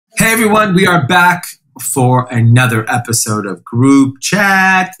Hey everyone, we are back for another episode of Group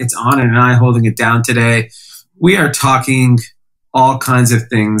Chat. It's Anand and I holding it down today. We are talking all kinds of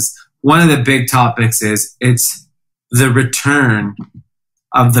things. One of the big topics is it's the return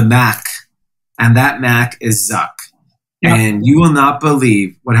of the Mac, and that Mac is Zuck. Yeah. And you will not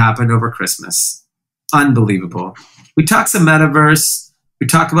believe what happened over Christmas. Unbelievable. We talk some metaverse. We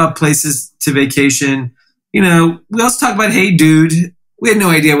talk about places to vacation. You know, we also talk about Hey Dude. We had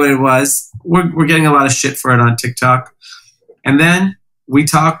no idea what it was. We're getting a lot of shit for it on TikTok. And then we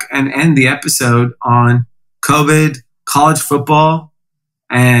talk and end the episode on COVID, college football,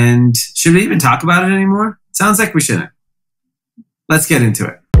 and should we even talk about it anymore? Sounds like we shouldn't. Let's get into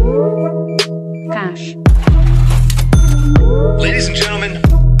it. Cash. Ladies and gentlemen,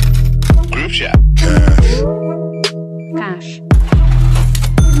 Group Chat. Cash.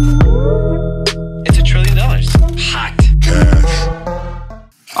 It's $1 trillion. Hot.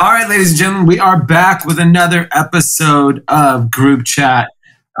 All right, ladies and gentlemen, we are back with another episode of Group Chat.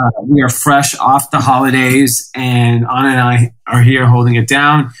 We are fresh off the holidays, and Anna and I are here holding it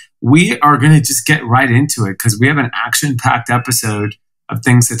down. We are going to just get right into it because we have an action-packed episode of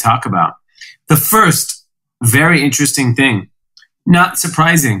things to talk about. The first, very interesting thing, not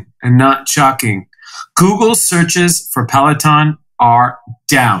surprising and not shocking. Google searches for Peloton are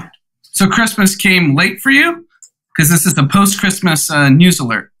down. So Christmas came late for you? Because this is the post-Christmas news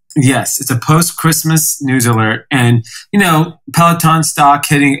alert. Yes, it's a post-Christmas news alert. And, you know, Peloton stock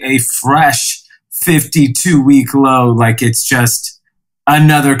hitting a fresh 52-week low like it's just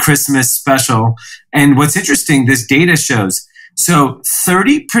another Christmas special. And what's interesting, this data shows, so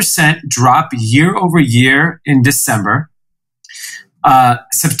 30% drop year over year in December.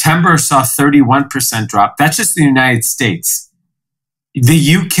 September saw 31% drop. That's just the United States.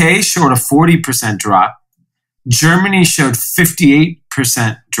 The UK showed a 40% drop. Germany showed 58%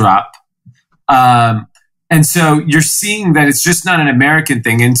 drop. And so you're seeing that it's just not an American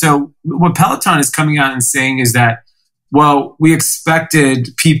thing. And so what Peloton is coming out and saying is that, well, we expected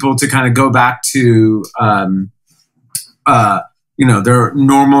people to kind of go back to, their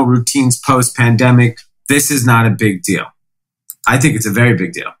normal routines post-pandemic. This is not a big deal. I think it's a very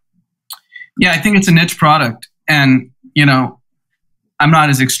big deal. Yeah, I think it's a niche product. And, you know, I'm not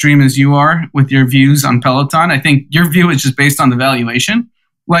as extreme as you are with your views on Peloton. I think your view is just based on the valuation.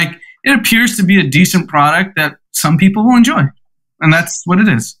 Like, it appears to be a decent product that some people will enjoy. And that's what it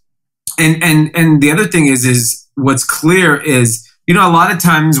is. And the other thing is what's clear is, you know, a lot of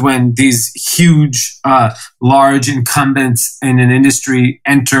times when these huge, large incumbents in an industry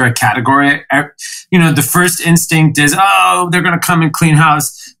enter a category, you know, the first instinct is, oh, they're going to come and clean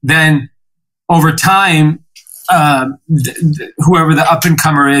house. Then over time, whoever the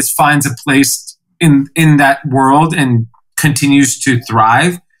up-and-comer is finds a place in that world and continues to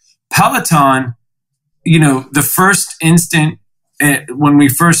thrive. Peloton, you know, the first instant when we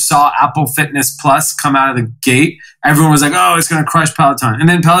first saw Apple Fitness Plus come out of the gate, everyone was like, oh, it's going to crush Peloton. And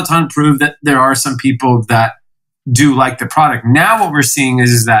then Peloton proved that there are some people that do like the product. Now what we're seeing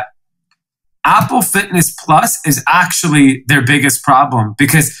is that Apple Fitness Plus is actually their biggest problem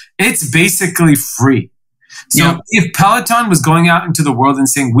because it's basically free. So if Peloton was going out into the world and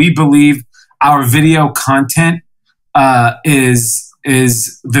saying, we believe our video content is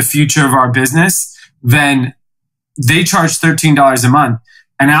the future of our business, then they charge $13 a month.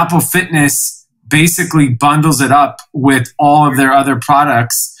 And Apple Fitness basically bundles it up with all of their other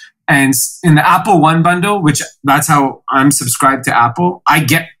products. And in the Apple One bundle, which that's how I'm subscribed to Apple, I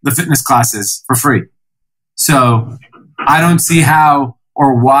get the fitness classes for free. So I don't see how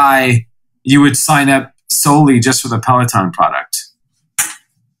or why you would sign up solely just for the Peloton product.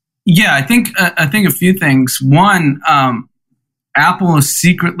 Yeah, I think a few things. One, Apple is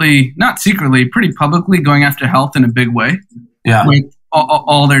pretty publicly going after health in a big way. Yeah, with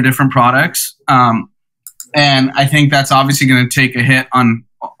all their different products, and I think that's obviously going to take a hit on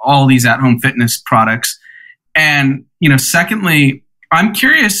all these at-home fitness products. And you know, secondly, I'm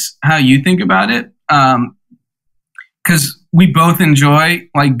curious how you think about it, because we both enjoy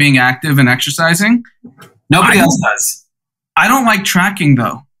like being active and exercising. Nobody else does. I don't like tracking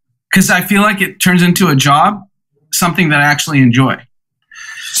though, because I feel like it turns into a job, something that I actually enjoy.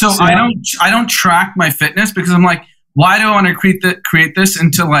 So I don't track my fitness because I'm like, why do I want to create this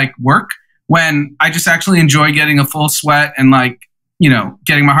into like work when I just actually enjoy getting a full sweat and like, you know,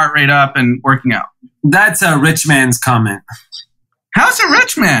 getting my heart rate up and working out. That's a rich man's comment. How's a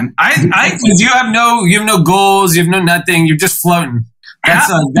rich man? You have no goals, you have no nothing, you're just floating.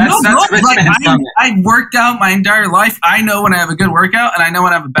 That's rich man's comment. I worked out my entire life. I know when I have a good workout and I know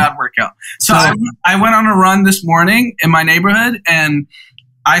when I have a bad workout. So I went on a run this morning in my neighborhood and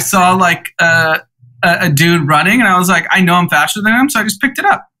I saw like a dude running, and I was like, I know I'm faster than him, so I just picked it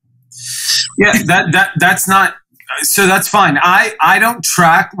up. Yeah, that's not. So that's fine. I don't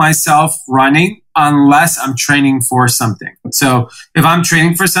track myself running unless I'm training for something. So if I'm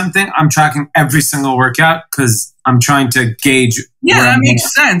training for something, I'm tracking every single workout because I'm trying to gauge. Yeah, that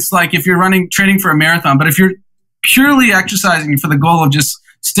makes sense. Like if you're training for a marathon, but if you're purely exercising for the goal of just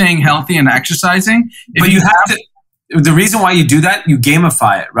staying healthy and exercising, but you have to. The reason why you do that, you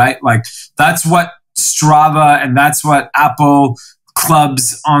gamify it, right? Like that's what Strava and that's what Apple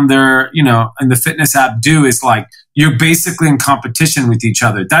clubs on their, in the fitness app do, is like you're basically in competition with each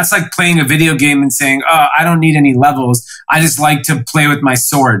other. That's like playing a video game and saying, oh, I don't need any levels. I just like to play with my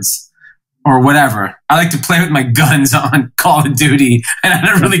swords or whatever. I like to play with my guns on Call of Duty, and I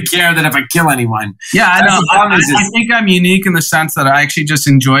don't really care that if I kill anyone. Yeah, I know. I think I'm unique in the sense that I actually just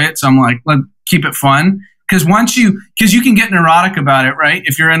enjoy it. So I'm like, let's keep it fun. Because because you can get neurotic about it, right?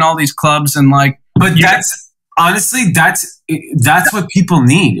 If you're in all these clubs and like, but honestly, that's what people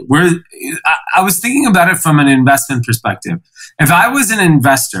need. I was thinking about it from an investment perspective. If I was an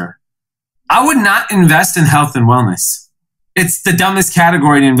investor, I would not invest in health and wellness. It's the dumbest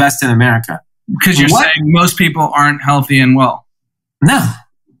category to invest in America. Because you're saying most people aren't healthy and well. No.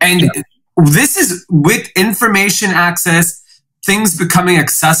 And this is with information access, things becoming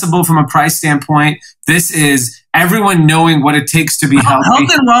accessible from a price standpoint. This is everyone knowing what it takes to be healthy.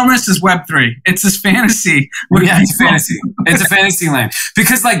 Health and wellness is Web3. It's this fantasy. Yeah, it's fantasy. It's a fantasy land.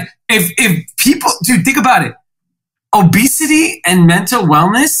 Because like if people, dude, think about it. Obesity and mental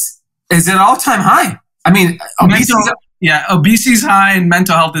wellness is at all-time high. I mean, obesity's high and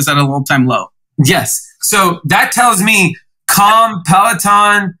mental health is at an all-time low. Yes. So that tells me Calm,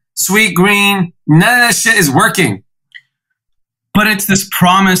 Peloton, Sweet Green, none of that shit is working. But it's this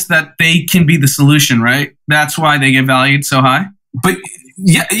promise that they can be the solution, right? That's why they get valued so high. But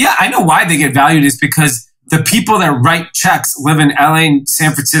yeah, I know why they get valued is because the people that write checks live in LA,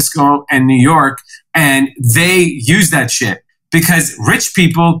 San Francisco, and New York, and they use that shit because rich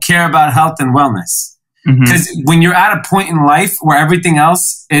people care about health and wellness. Because when you're at a point in life where everything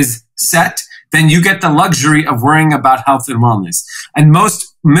else is set, then you get the luxury of worrying about health and wellness. And most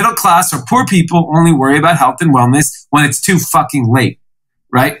middle class or poor people only worry about health and wellness when it's too fucking late,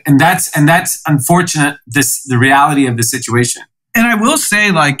 right? And that's unfortunate. The reality of the situation. And I will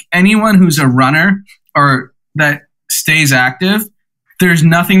say, like anyone who's a runner or that stays active, there's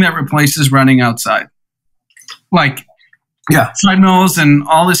nothing that replaces running outside. Like treadmills and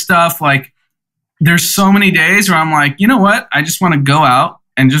all this stuff. Like there's so many days where I'm like, you know what? I just want to go out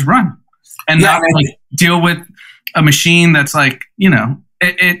and just run. And not like deal with a machine that's like,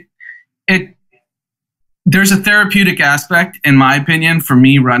 there's a therapeutic aspect, in my opinion, for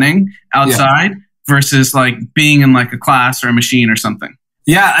me running outside versus like being in like a class or a machine or something.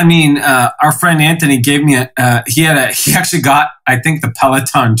 Yeah, I mean, our friend Anthony gave me he actually got, I think, the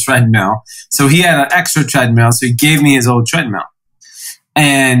Peloton treadmill. So he had an extra treadmill, so he gave me his old treadmill.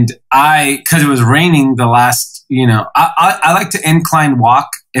 And because it was raining the last, I like to incline walk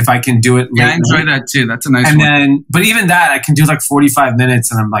if I can do it. Yeah, I enjoy that too. That's a nice one. But even that, I can do like 45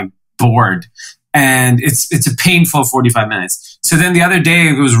 minutes and I'm like bored. And it's a painful 45 minutes. So then the other day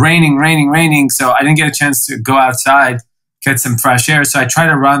it was raining. So I didn't get a chance to go outside, get some fresh air. So I tried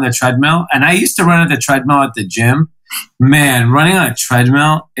to run the treadmill. And I used to run at the treadmill at the gym. Man, running on a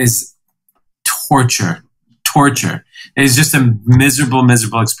treadmill is torture. It's just a miserable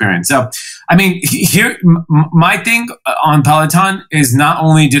experience. So, I mean, here, my thing on Peloton is not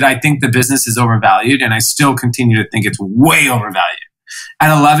only did I think the business is overvalued, and I still continue to think it's way overvalued. At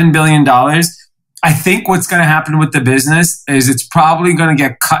 $11 billion, I think what's going to happen with the business is it's probably going to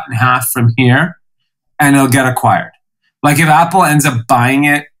get cut in half from here and it'll get acquired. Like if Apple ends up buying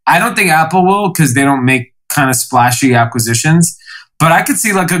it, I don't think Apple will because they don't make kind of splashy acquisitions. But I could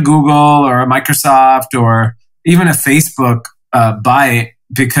see like a Google or a Microsoft or even a Facebook buy it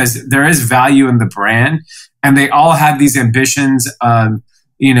because there is value in the brand, and they all have these ambitions of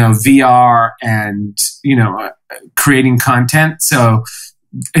VR and creating content. So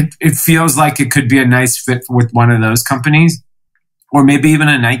it feels like it could be a nice fit with one of those companies, or maybe even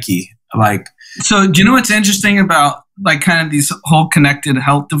a Nike. So do you know what's interesting about like kind of these whole connected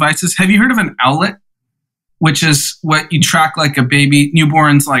health devices? Have you heard of an Owlet, which is what you track like a baby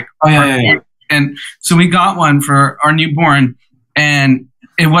newborn's like? Oh yeah. And so we got one for our newborn and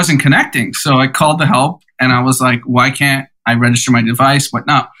it wasn't connecting. So I called the help and I was like, why can't I register my device?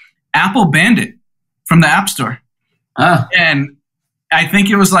 Whatnot. Apple banned it from the App Store. And I think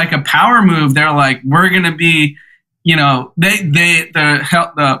it was like a power move. They're like, we're going to be, the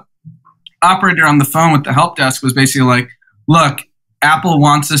operator on the phone with the help desk was basically like, look, Apple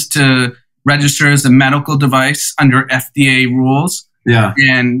wants us to register as a medical device under FDA rules. Yeah.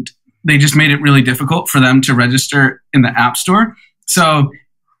 And they just made it really difficult for them to register in the App Store. So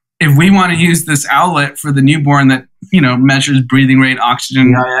if we want to use this outlet for the newborn that, measures breathing rate,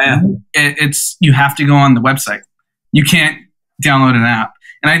 oxygen, it's you have to go on the website. You can't download an app.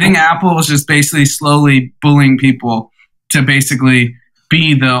 And I think Apple is just basically slowly bullying people to basically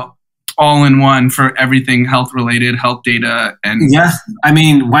be the all-in-one for everything health-related, health data. And yeah, I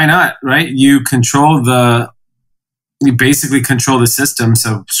mean, why not, right? You basically control the system,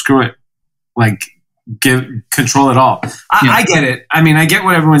 so screw it. Like, control it all. I get it. I mean, I get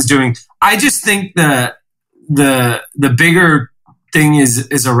what everyone's doing. I just think the bigger thing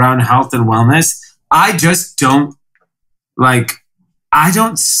is around health and wellness. I just don't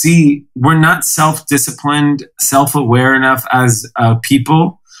see, we're not self-disciplined, self-aware enough as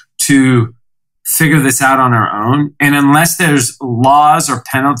people to figure this out on our own. And unless there's laws or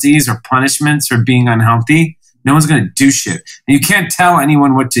penalties or punishments for being unhealthy, no one's going to do shit. And you can't tell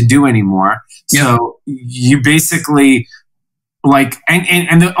anyone what to do anymore. So you basically the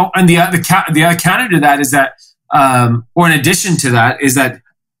other counter to that is that, or in addition to that, is that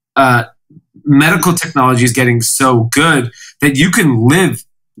medical technology is getting so good that you can live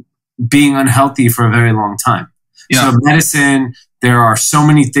being unhealthy for a very long time. So medicine, there are so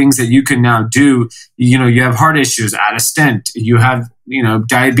many things that you can now do. You have heart issues, add a stent. You have,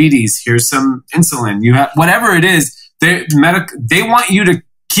 diabetes, here's some insulin. You have whatever it is. They want you to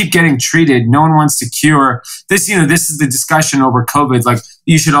keep getting treated. No one wants to cure this. This is the discussion over COVID. Like,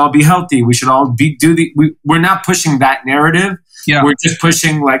 you should all be healthy. We should all we're not pushing that narrative. Yeah. We're just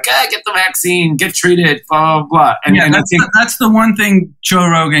pushing get the vaccine, get treated, blah, blah, blah. And I think that's the one thing Joe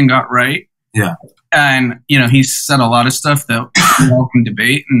Rogan got right. Yeah. And, he's said a lot of stuff that we all can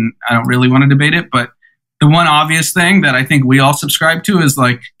debate, and I don't really want to debate it. But the one obvious thing that I think we all subscribe to is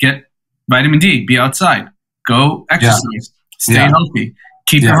get vitamin D, be outside, go exercise, stay healthy,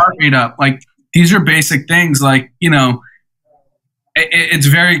 keep your heart rate up. These are basic things. It's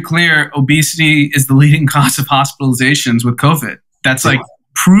very clear obesity is the leading cause of hospitalizations with COVID. That's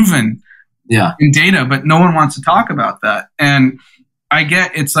proven in data, but no one wants to talk about that. And I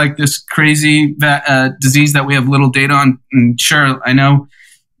get it's this crazy disease that we have little data on. And sure, I know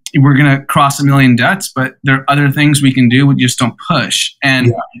we're going to cross 1 million deaths, but there are other things we can do. We just don't push.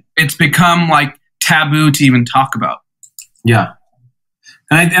 And it's become taboo to even talk about. Yeah.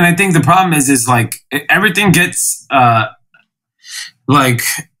 And I think the problem is everything gets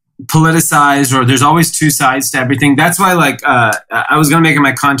politicized, or there's always two sides to everything. That's why I was going to make it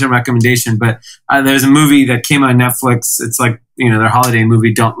my content recommendation, but there's a movie that came on Netflix. It's their holiday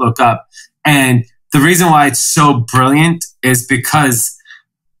movie, Don't Look Up. And the reason why it's so brilliant is because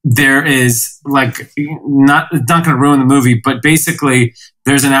there is it's not going to ruin the movie, but basically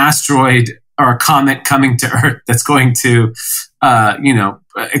there's an asteroid or a comet coming to Earth that's going to,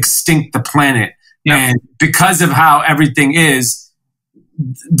 extinct the planet. Yep. And because of how everything is,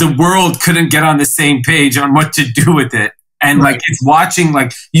 the world couldn't get on the same page on what to do with it. And it's watching,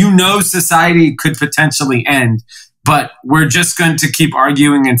 society could potentially end, but we're just going to keep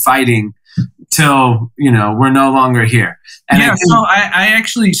arguing and fighting till, we're no longer here. And I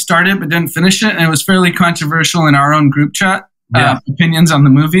actually started but didn't finish it, and it was fairly controversial in our own group chat, opinions on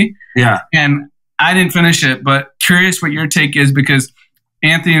the movie. Yeah. And I didn't finish it, but curious what your take is, because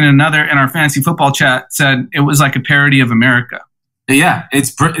Anthony and another in our fantasy football chat said it was like a parody of America. Yeah,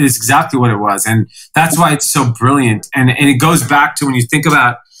 it's exactly what it was. And that's why it's so brilliant. And it goes back to when you think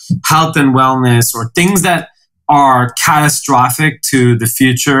about health and wellness, or things that are catastrophic to the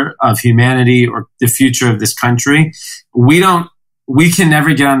future of humanity or the future of this country, we can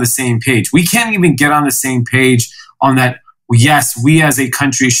never get on the same page. We can't even get on the same page on that. Yes, we as a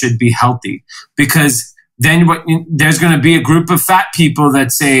country should be healthy, because then there's going to be a group of fat people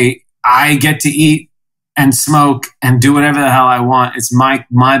that say, I get to eat and smoke and do whatever the hell I want. It's my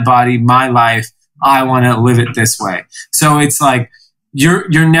body, my life. I want to live it this way. So it's you're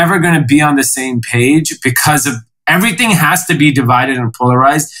never going to be on the same page, because of everything has to be divided and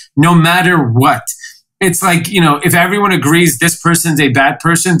polarized, no matter what. It's if everyone agrees this person's a bad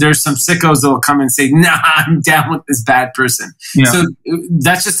person, there's some sickos that will come and say, nah, I'm down with this bad person. Yeah. So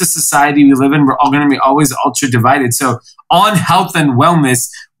that's just the society we live in. We're all going to be always ultra divided. So on health and wellness,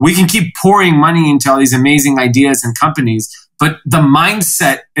 we can keep pouring money into all these amazing ideas and companies, but the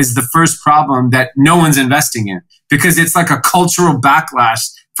mindset is the first problem that no one's investing in, because it's a cultural backlash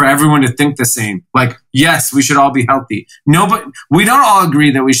for everyone to think the same. Yes, we should all be healthy. No, but we don't all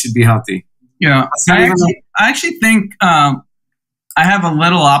agree that we should be healthy. Yeah, I actually think I have a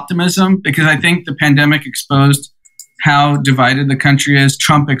little optimism, because I think the pandemic exposed how divided the country is.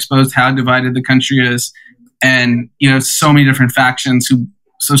 Trump exposed how divided the country is. And, so many different factions who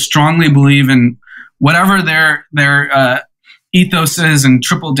so strongly believe in whatever their ethos is and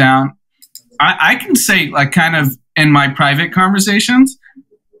triple down. I can say, like, kind of in my private conversations,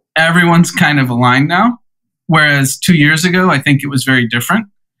 everyone's kind of aligned now. Whereas 2 years ago, I think it was very different.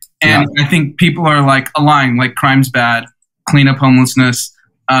 And I think people are like aligned, like crime's bad, clean up homelessness.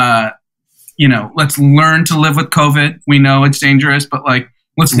 Let's learn to live with COVID. We know it's dangerous, but like,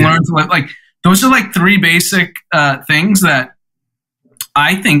 let's learn to live. Like, those are like three basic things that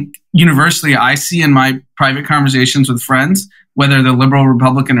I think universally I see in my private conversations with friends, whether they're liberal,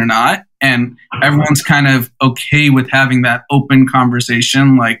 Republican or not. And everyone's kind of okay with having that open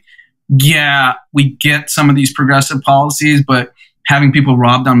conversation. Like, yeah, we get some of these progressive policies, but having people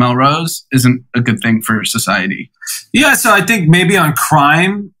robbed on Melrose isn't a good thing for society. Yeah, so I think maybe on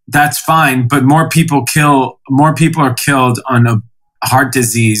crime, that's fine, but more people are killed on a heart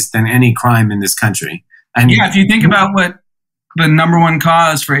disease than any crime in this country. And if you think about what the number one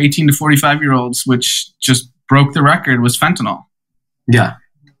cause for 18 to 45-year-olds, which just broke the record, was fentanyl. Yeah.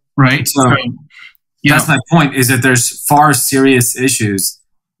 Right? So that's my point, is that there's far serious issues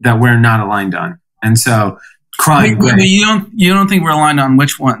that we're not aligned on. And so crime. Wait, you don't think we're aligned on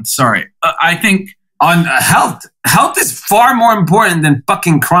which one? Sorry. I think on health. Health is far more important than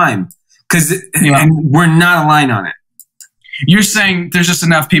fucking crime, and we're not aligned on it. You're saying there's just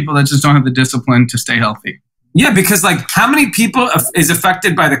enough people that just don't have the discipline to stay healthy. Yeah, because like, how many people is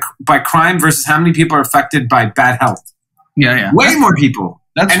affected by crime versus how many people are affected by bad health? Yeah. Way more people.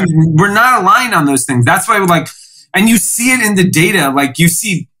 And we're not aligned on those things. That's why and you see it in the data. Like, you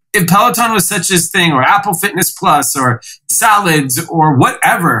see, if Peloton was such a thing, or Apple Fitness Plus, or salads, or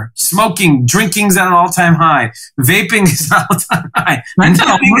whatever, smoking, drinking's at an all-time high, vaping is at an all-time high.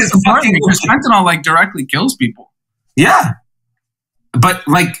 Fentanyl is fucking, because fentanyl like directly kills people. Yeah. But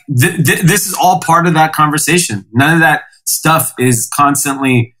like, this is all part of that conversation. None of that stuff is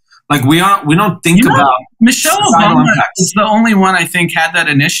constantly like, we don't think about Michelle Obama is the only one I think had that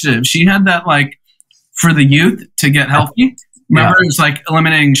initiative. She had that, like, for the youth to get healthy. Remember, it was like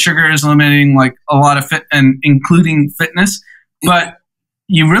eliminating sugars, eliminating like a lot of and including fitness. But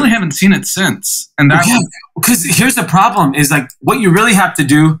you really haven't seen it since. And that's because here's the problem: is like, what you really have to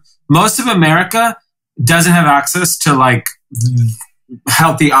do. Most of America doesn't have access to like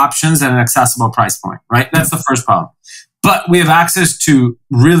healthy options at an accessible price point, right? That's the first problem. But we have access to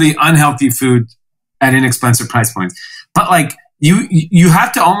really unhealthy food at inexpensive price points. But like, you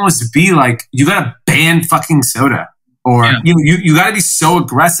have to almost be like, you got to ban fucking soda, or you got to be so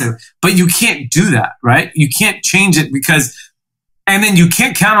aggressive. But you can't do that, right? You can't change it and then you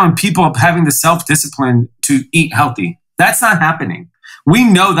can't count on people having the self-discipline to eat healthy. That's not happening. We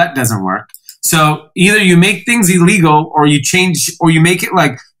know that doesn't work. So either you make things illegal, or you change, or you make it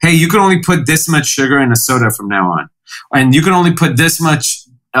like, hey, you can only put this much sugar in a soda from now on. And you can only put this much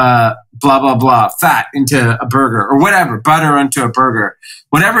blah, blah, blah fat into a burger, or whatever, butter into a burger,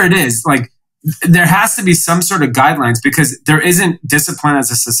 whatever it is. Like, there has to be some sort of guidelines, because there isn't discipline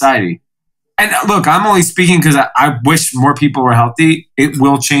as a society. And look, I'm only speaking because I wish more people were healthy. It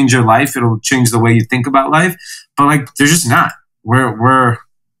will change your life. It'll change the way you think about life. But like, they're just not. We're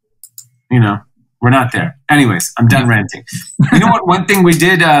not there. Anyways, I'm done ranting. You know what? One thing we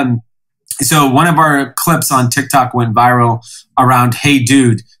did, so one of our clips on TikTok went viral around Hey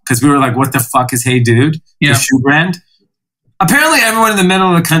Dude, because we were like, what the fuck is Hey Dude? Yeah. The shoe brand. Apparently everyone in the middle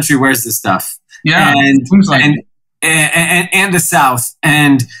of the country wears this stuff. Yeah. And the South.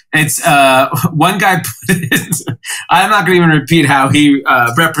 And it's one guy put it, I'm not going to even repeat how he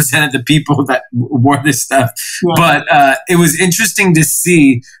represented the people that wore this stuff. Yeah. But it was interesting to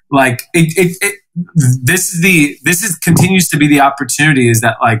see, like, this continues to be the opportunity, is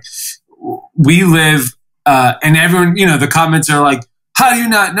that like, we live and everyone, the comments are like, how do you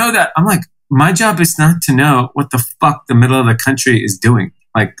not know that? I'm like, my job is not to know what the fuck the middle of the country is doing.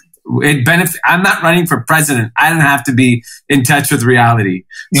 Like, I'm not running for president. I don't have to be in touch with reality.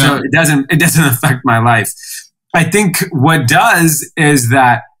 Yeah. So it doesn't affect my life. I think what does is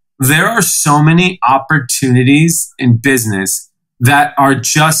that there are so many opportunities in business that are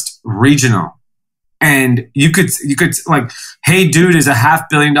just regional. And you could like, Hey Dude is a $500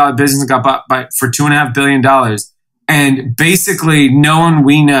 million business, got bought for $2.5 billion. And basically no one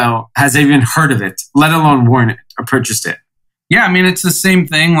we know has even heard of it, let alone worn it or purchased it. Yeah, I mean, it's the same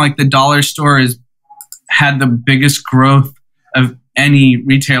thing. Like, the dollar store has had the biggest growth of any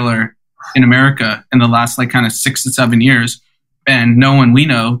retailer in America in the last like kind of 6 to 7 years. And no one we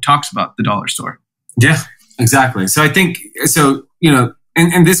know talks about the dollar store. Yeah, exactly. So I think,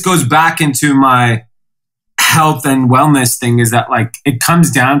 and this goes back into my health and wellness thing is that like it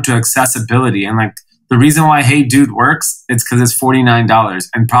comes down to accessibility, and like the reason why Hey Dude works, it's because it's $49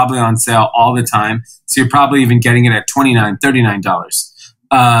 and probably on sale all the time. So you're probably even getting it at $29, $39.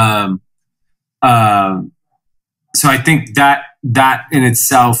 So I think that in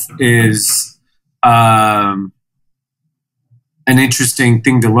itself is an interesting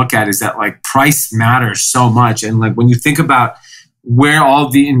thing to look at, is that like price matters so much. And like when you think about where all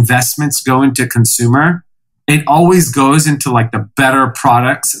the investments go into consumer, it always goes into like the better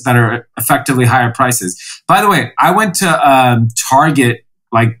products that are effectively higher prices. By the way, I went to Target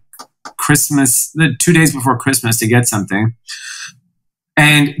like Christmas, 2 days before Christmas to get something.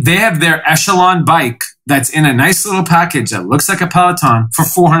 And they have their Echelon bike that's in a nice little package that looks like a Peloton for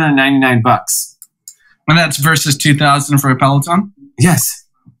 $499. And that's versus $2,000 for a Peloton? Yes.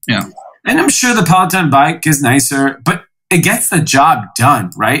 Yeah. And I'm sure the Peloton bike is nicer, but it gets the job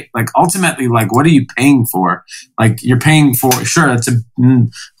done, right? Like ultimately, like what are you paying for? Like you're paying for, sure, it's a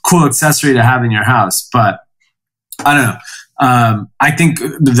cool accessory to have in your house, but I don't know. I think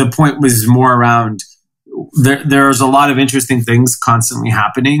the point was more around there's a lot of interesting things constantly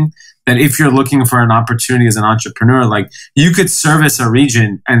happening that if you're looking for an opportunity as an entrepreneur, like you could service a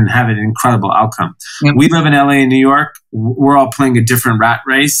region and have an incredible outcome. Yep. We live in LA and New York. We're all playing a different rat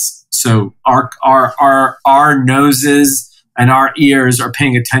race. So our noses and our ears are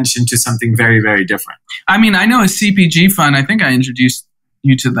paying attention to something very, very different. I mean, I know a CPG fund. I think I introduced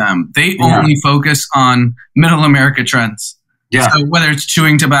you to them. They only focus on middle America trends. Yeah. So whether it's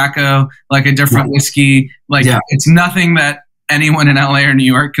chewing tobacco, like a different whiskey, like it's nothing that anyone in LA or New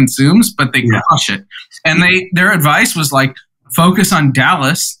York consumes, but they crush it. And their advice was like, focus on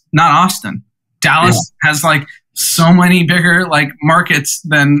Dallas, not Austin. Dallas has like so many bigger like markets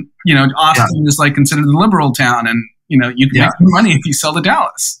than, Austin is like considered the liberal town, and you can make money if you sell to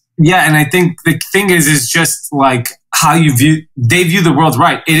Dallas. Yeah, and I think the thing is just like how they view the world,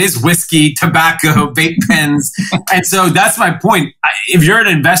 right? It is whiskey, tobacco, vape pens. And so that's my point. If you're an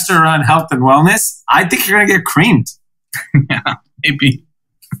investor around health and wellness, I think you're going to get creamed. Yeah, maybe.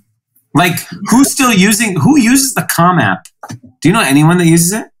 Like who uses the Calm app? Do you know anyone that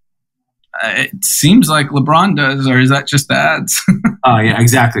uses it? It seems like LeBron does, or is that just the ads? Oh yeah,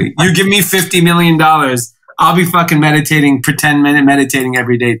 exactly. You give me $50 million, I'll be fucking meditating, pretend meditating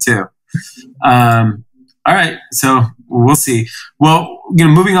every day too. All right, so we'll see. Well,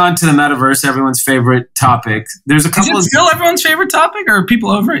 moving on to the metaverse, everyone's favorite topic. There's a couple. Is it still everyone's favorite topic, or are people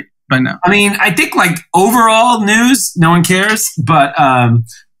over it by now? I mean, I think like overall news, no one cares, but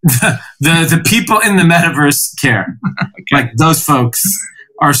the people in the metaverse care. Okay. Like those folks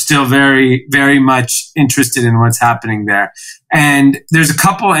are still very, very much interested in what's happening there. And there's a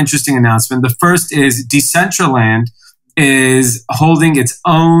couple interesting announcements. The first is Decentraland is holding its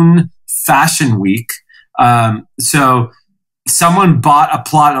own fashion week. So someone bought a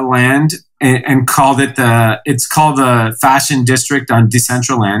plot of land and called it it's called the Fashion District on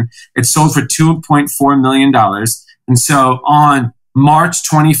Decentraland. It sold for $2.4 million. And so on March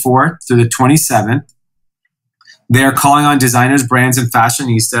 24th through the 27th, they're calling on designers, brands, and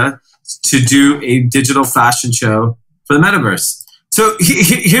fashionistas to do a digital fashion show for the metaverse. So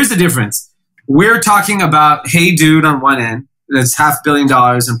here's the difference. We're talking about Hey Dude on one end, that's $500 million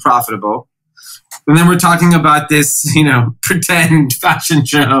and profitable. And then we're talking about this, pretend fashion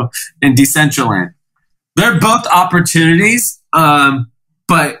show in Decentraland. They're both opportunities,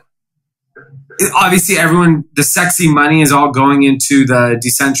 but obviously the sexy money is all going into the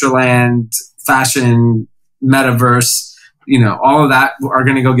Decentraland fashion metaverse. All of that are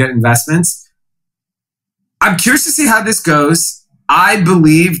going to go get investments. I'm curious to see how this goes. I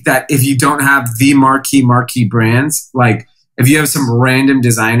believe that if you don't have the marquee brands, like if you have some random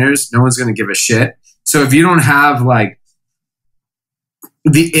designers, no one's going to give a shit. So if you don't have like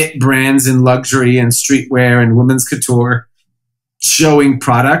the it brands in luxury and streetwear and women's couture showing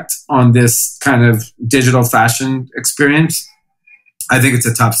product on this kind of digital fashion experience, I think it's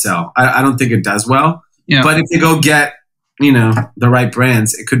a tough sell. I don't think it does well. Yeah. But if you go get, the right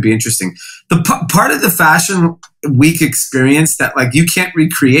brands, it could be interesting. The part of the fashion week experience that like you can't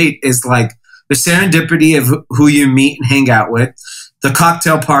recreate is like the serendipity of who you meet and hang out with, the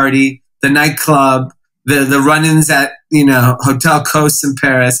cocktail party, the nightclub, the run-ins at, Hotel Coast in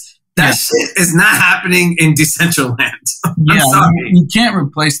Paris. That shit is not happening in Decentraland. Yeah, you can't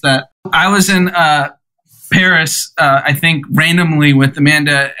replace that. I was in Paris, I think randomly with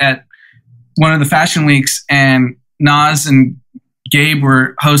Amanda at one of the fashion weeks, and Nas and Gabe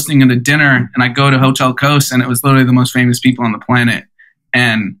were hosting at a dinner, and I go to Hotel Coast, and it was literally the most famous people on the planet.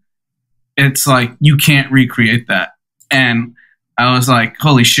 And it's like, you can't recreate that. And I was like,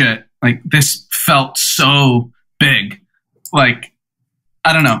 holy shit. Like this felt so big. Like,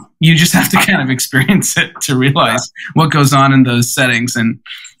 I don't know. You just have to kind of experience it to realize what goes on in those settings. And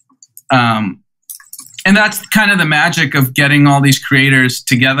that's kind of the magic of getting all these creators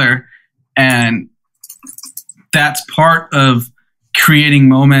together. And that's part of creating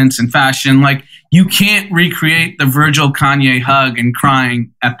moments in fashion. Like, you can't recreate the Virgil Kanye hug and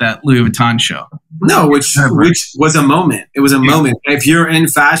crying at that Louis Vuitton show. No, which was a moment. It was a moment. If you're in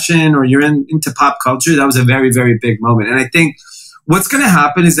fashion or you're into pop culture, that was a very, very big moment. And I think what's going to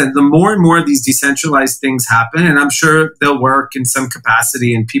happen is that the more and more of these decentralized things happen, and I'm sure they'll work in some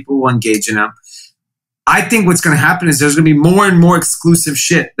capacity and people will engage in them, I think what's going to happen is there's going to be more and more exclusive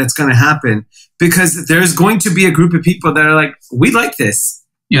shit that's going to happen, because there's going to be a group of people that are like, we like this.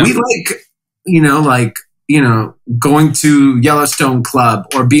 Yeah. We like, going to Yellowstone Club,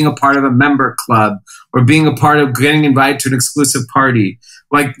 or being a part of a member club, or being a part of getting invited to an exclusive party.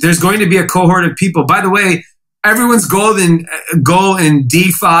 Like, there's going to be a cohort of people. By the way, everyone's goal in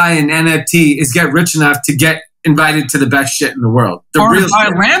DeFi and NFT is get rich enough to get invited to the best shit in the world. Or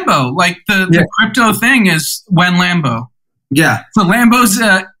buy Lambo. Like the crypto thing is when Lambo. Yeah. So Lambo's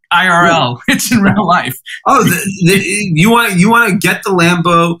IRL. Yeah. It's in real life. Oh, you want to get the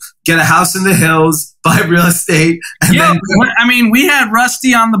Lambo, get a house in the hills, buy real estate. And then, I mean, we had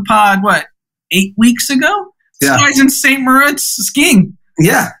Rusty on the pod, 8 weeks ago? Yeah. This guy's in St. Moritz skiing.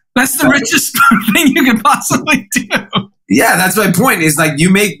 Yeah. That's the richest thing you could possibly do. Yeah, that's my point. Is like, you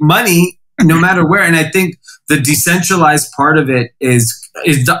make money no matter where. And I think the decentralized part of it is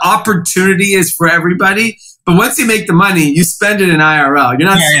the opportunity is for everybody. But once you make the money, you spend it in IRL. You're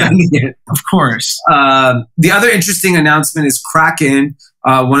not spending it. Of course. The other interesting announcement is Kraken,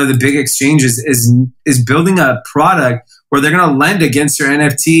 one of the big exchanges, is building a product where they're going to lend against your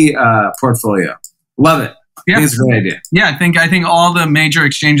NFT portfolio. Love it. Yeah. I think it's a great idea. Yeah, I think all the major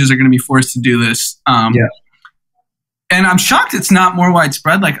exchanges are going to be forced to do this. And I'm shocked it's not more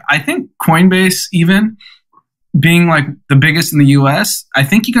widespread. Like, I think Coinbase, even being like the biggest in the US, I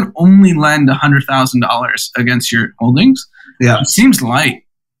think you can only lend $100,000 against your holdings. Yeah. It seems light.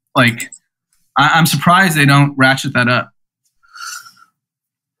 Like, I'm surprised they don't ratchet that up.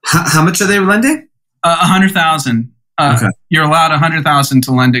 How much are they lending? 100,000. Okay. You're allowed 100,000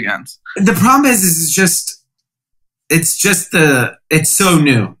 to lend against. The problem is it's so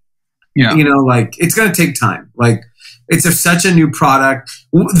new. Yeah. Like, it's going to take time. Like, it's such a new product.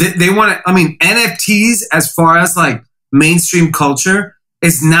 They want to, NFTs, as far as like mainstream culture,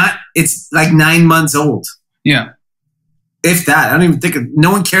 it's like 9 months old. Yeah. If that. I don't even think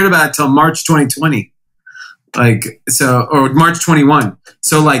no one cared about it till March 2020. Or March 21.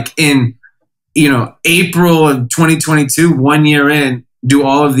 So like in, April of 2022, 1 year in, do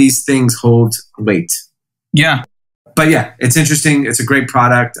all of these things hold weight? Yeah. But yeah, it's interesting. It's a great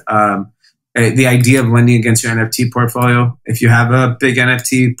product. The idea of lending against your NFT portfolio. If you have a big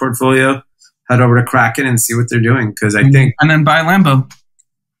NFT portfolio, head over to Kraken and see what they're doing. Because I think, and then buy a Lambo.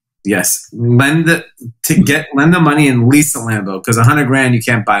 Yes, lend the money and lease a Lambo, because $100,000 you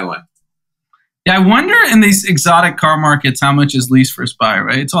can't buy one. Yeah, I wonder in these exotic car markets how much is lease versus buy.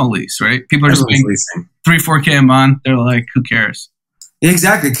 Right, it's all lease, right? People are just paying leasing $3,000-4,000 a month. They're like, who cares?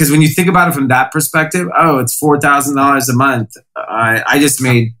 Exactly, because when you think about it from that perspective, it's $4,000 a month. I just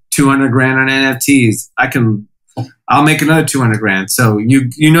made $200,000 on NFTs. I'll make another $200,000. So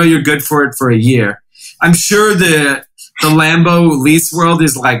you're good for it for a year. I'm sure the Lambo lease world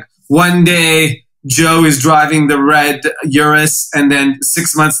is like, one day Joe is driving the red Urus, and then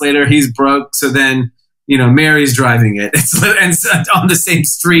 6 months later he's broke. So then, Mary's driving it. It's on the same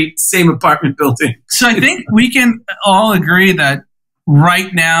street, same apartment building. So I think we can all agree that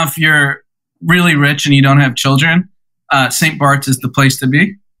right now, if you're really rich and you don't have children, St. Bart's is the place to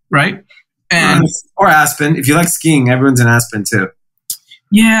be. Right? And or Aspen. If you like skiing, everyone's in Aspen too.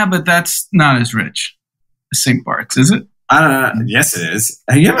 Yeah, but that's not as rich as St. Bart's, is it? I don't know. Yes, it is.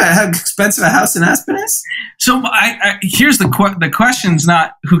 Have you ever how expensive a house in Aspen is? So here's the question's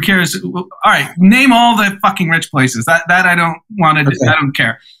not who cares. All right, name all the fucking rich places. That I don't want to. Okay. I don't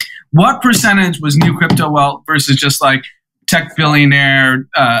care. What percentage was new crypto wealth versus just like tech billionaire,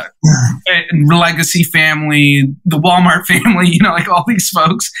 legacy family, the Walmart family, like all these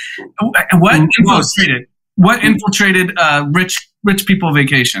folks. What infiltrated rich people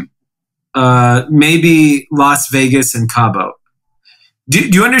vacation? Maybe Las Vegas and Cabo. Do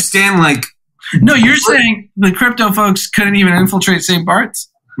you understand? Like, no, you're saying the crypto folks couldn't even infiltrate St.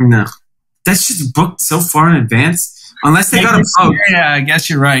 Bart's? No, that's just booked so far in advance. Unless they got a boat. Yeah, I guess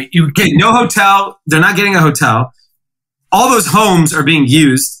you're right. No hotel. They're not getting a hotel. All those homes are being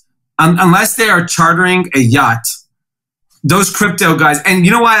used unless they are chartering a yacht. those crypto guys. And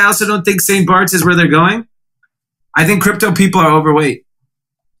you know why I also don't think St. Bart's is where they're going? I think crypto people are overweight.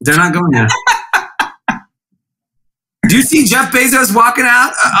 They're not going there. Do you see Jeff Bezos walking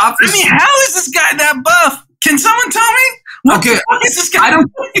out? How is this guy that buff? Can someone tell me? What is this guy?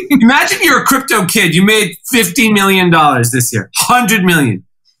 Imagine you're a crypto kid. You made $50 million this year. $100 million.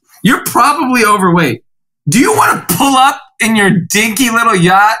 You're probably overweight. Do you want to pull up in your dinky little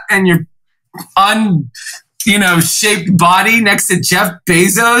yacht and your shaped body next to Jeff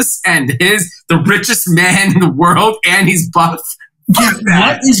Bezos and the richest man in the world, and he's buff? Yeah,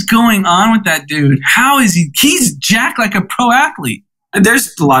 what is going on with that dude? How is he? He's jacked like a pro athlete. And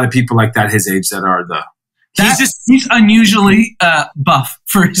there's a lot of people like that his age that are though. He's unusually buff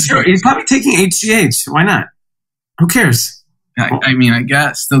for his age. He's probably taking HGH. Why not? Who cares? I mean, I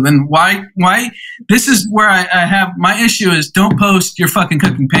guess. So then why? This is where I have my issue is don't post your fucking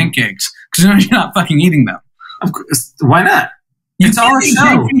cooking pancakes because you're not fucking eating them. Of course. Why not? It's all a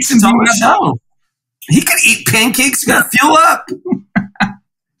show. It's all a show. He can eat pancakes. You gotta fuel up.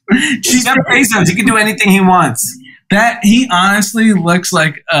 Jeff Bezos. He can do anything he wants. That he honestly looks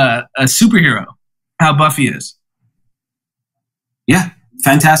like a superhero. How buff he is. Yeah,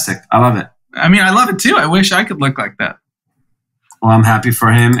 fantastic. I love it. I mean, I love it too. I wish I could look like that. Well, I'm happy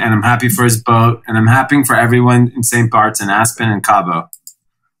for him, and I'm happy for his boat, and I'm happy for everyone in St. Bart's and Aspen and Cabo.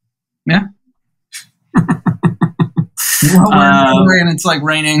 Yeah. And it's like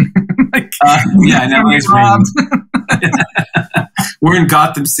raining. Now it's raining. We're in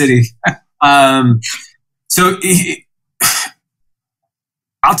Gotham City.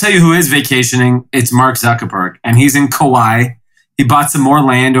 I'll tell you who is vacationing. It's Mark Zuckerberg, and he's in Kauai. He bought some more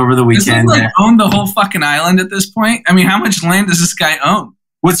land over the weekend. Does he own the whole fucking island at this point? I mean, how much land does this guy own?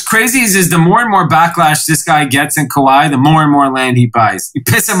 What's crazy is the more and more backlash this guy gets in Kauai, the more and more land he buys. You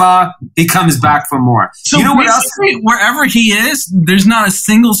piss him off, he comes back for more. So you know what else? Wherever he is, there's not a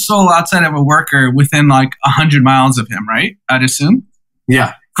single soul outside of a worker within like 100 miles of him, right? I'd assume.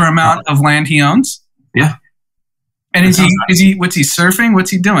 Yeah. For amount of land he owns. Yeah. And is he what's he surfing? What's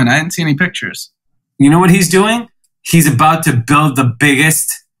he doing? I didn't see any pictures. You know what he's doing? He's about to build the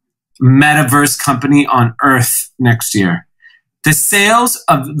biggest metaverse company on earth next year. The sales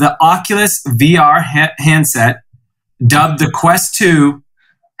of the Oculus VR handset, dubbed the Quest 2,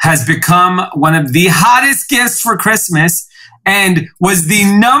 has become one of the hottest gifts for Christmas and was the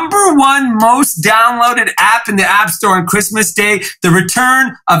 #1 most downloaded app in the App Store on Christmas Day. The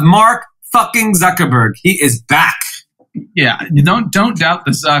return of Mark fucking Zuckerberg. He is back. Yeah, you don't doubt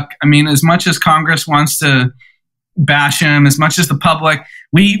the Zuck. I mean, as much as Congress wants to bash him, as much as the public,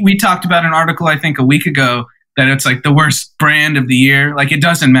 we talked about an article I think a week ago that it's like the worst brand of the year. Like it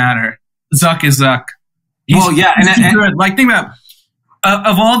doesn't matter. Zuck is Zuck. He's good. Like think about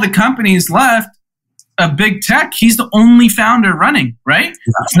of all the companies left, a big tech. He's the only founder running. Right?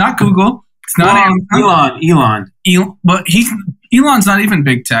 Yeah. It's not Google. It's not Elon. But Elon's not even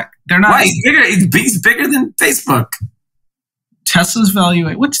big tech. They're not. Why? He's bigger than Facebook. Tesla's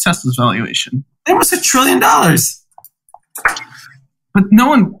valuation. What's Tesla's valuation? Almost $1 trillion. But no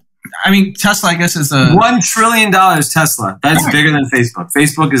one. I mean, Tesla, I guess, is $1 trillion. Tesla. That's right. Bigger than Facebook.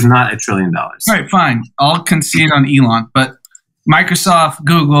 Facebook is not $1 trillion. All right, fine. I'll concede on Elon, but Microsoft,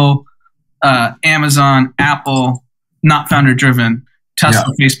 Google, Amazon, Apple, not founder driven.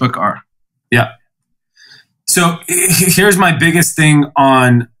 Tesla, Facebook are. Yeah. So here's my biggest thing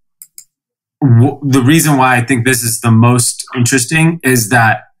on the reason why I think this is the most interesting is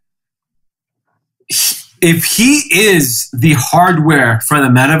that if he is the hardware for the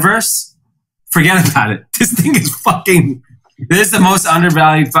metaverse, forget about it. This thing is this is the most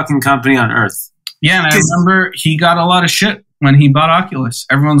undervalued fucking company on earth. Yeah, and I remember he got a lot of shit when he bought Oculus.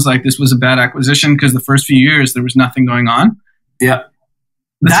 Everyone's like, this was a bad acquisition because the first few years there was nothing going on. Yeah.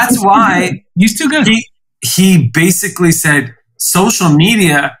 That's why he's too good. He basically said, social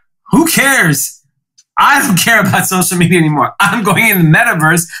media, who cares? I don't care about social media anymore. I'm going in the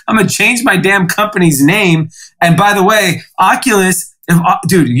metaverse. I'm going to change my damn company's name. And by the way, Oculus,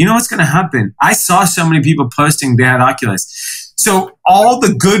 dude, you know what's going to happen? I saw so many people posting they had Oculus. So all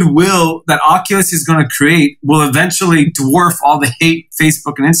the goodwill that Oculus is going to create will eventually dwarf all the hate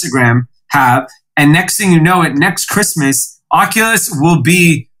Facebook and Instagram have. And next thing you know it, next Christmas, Oculus will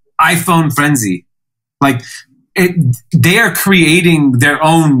be iPhone frenzy. Like they are creating their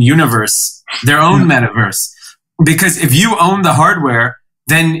own universe, their own metaverse. Because if you own the hardware,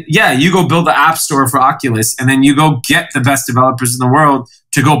 then yeah, you go build the app store for Oculus and then you go get the best developers in the world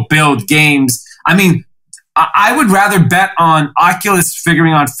to go build games. I mean, I would rather bet on Oculus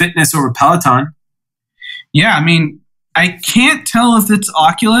figuring out fitness over Peloton. Yeah, I mean, I can't tell if it's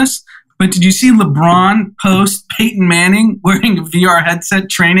Oculus, But did you see LeBron post Peyton Manning wearing a VR headset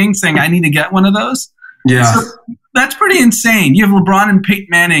training saying, I need to get one of those? Yeah. So that's pretty insane. You have LeBron and Peyton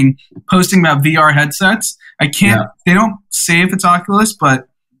Manning posting about VR headsets. They don't say if it's Oculus, but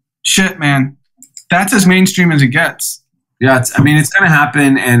shit, man. That's as mainstream as it gets. Yeah, it's going to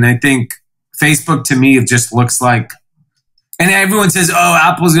happen. And I think Facebook, to me, it just looks like, and everyone says, oh,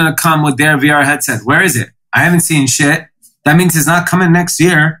 Apple's going to come with their VR headset. Where is it? I haven't seen shit. That means it's not coming next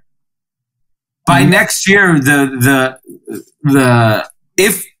year. By next year,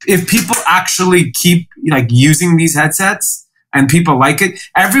 if people actually keep like using these headsets and people like it,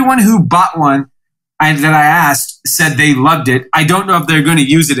 everyone who bought one that I asked said they loved it. I don't know if they're going to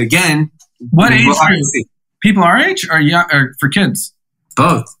use it again. What age group? People our age or young, or for kids?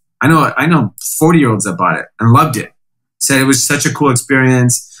 Both. I know 40-year-olds that bought it and loved it. Said it was such a cool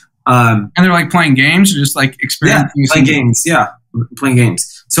experience. And they're like playing games or just like experiencing? Yeah, playing games. Yeah, playing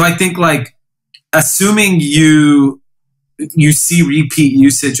games. So I think like assuming you see repeat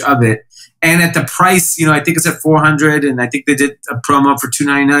usage of it, and at the price, I think it's at $400, and I think they did a promo for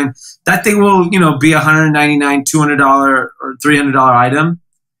 $299. That thing will, be $199, $200 or $300 item.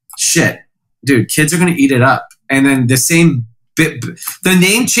 Shit, dude, kids are gonna eat it up. And then the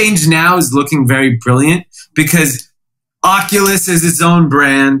name change now is looking very brilliant because Oculus is its own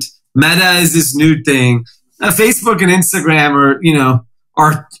brand. Meta is this new thing. Facebook and Instagram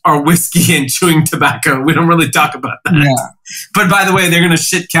are whiskey and chewing tobacco. We don't really talk about that. Yeah. But by the way, they're going to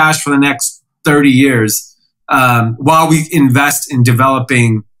shit cash for the next 30 years while we invest in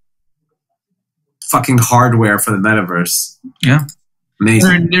developing fucking hardware for the metaverse. Yeah.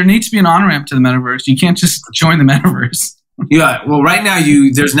 Amazing. There needs to be an on-ramp to the metaverse. You can't just join the metaverse. Yeah. Well, right now,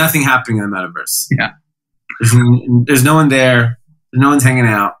 there's nothing happening in the metaverse. Yeah. There's no one there. No one's hanging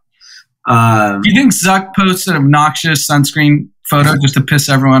out. Do you think Zuck posts an obnoxious sunscreen photo just to piss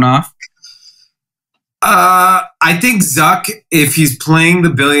everyone off? I think Zuck, if he's playing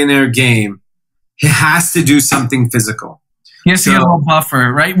the billionaire game, he has to do something physical. He has to get a little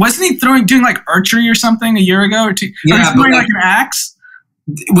buffer, right? Wasn't he doing like archery or something a year ago or two? Yeah, but like an axe?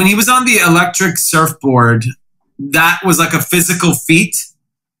 When he was on the electric surfboard, that was like a physical feat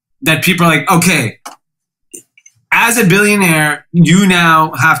that people are like, okay, as a billionaire, you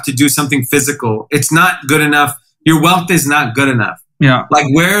now have to do something physical. It's not good enough. Your wealth is not good enough. Yeah. Like,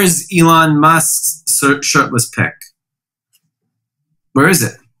 where is Elon Musk's shirtless pic? Where is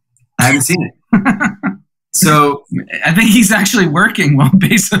it? I haven't seen it. So I think he's actually working while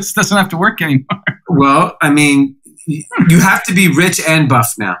Bezos doesn't have to work anymore. Well, I mean, you have to be rich and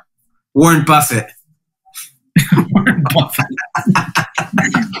buff now. Warren Buffett. Warren Buffett.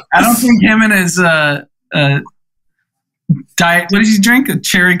 I don't think him and his diet. What does he drink? A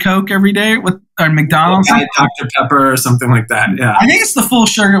cherry Coke every day or McDonald's? Diet Dr. Pepper or something like that. Yeah, I think it's the full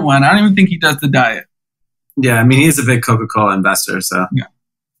sugar one. I don't even think he does the diet. Yeah, I mean, he's a big Coca-Cola investor, so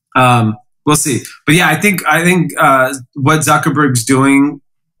yeah. We'll see. But yeah, I think what Zuckerberg's doing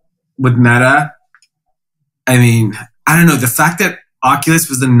with Meta. I mean, I don't know, the fact that Oculus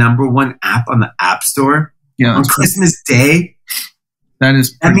was the #1 app on the App Store on Christmas Day. That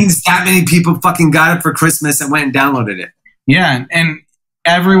means that many people fucking got it for Christmas and went and downloaded it. Yeah, and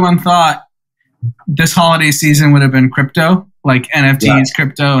everyone thought this holiday season would have been crypto, like NFTs,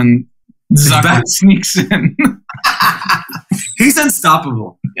 crypto, and Zucker sneaks in. He's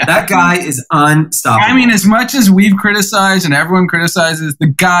unstoppable. Yeah. That guy is unstoppable. I mean, as much as we've criticized and everyone criticizes, the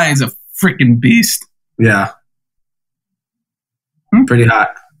guy is a freaking beast. Yeah. Pretty hot.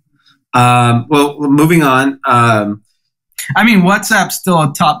 Well, moving on. I mean, WhatsApp's still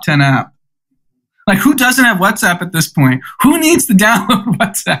a top 10 app. Like, who doesn't have WhatsApp at this point? Who needs to download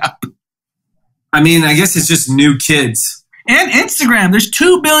WhatsApp? I mean, I guess it's just new kids. And Instagram. There's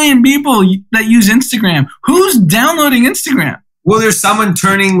 2 billion people that use Instagram. Who's downloading Instagram? Well, there's someone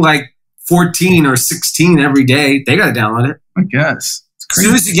turning like 14 or 16 every day. They got to download it. I guess. As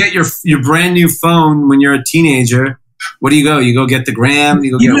soon as you get your brand new phone when you're a teenager, what do? You go get the Gram,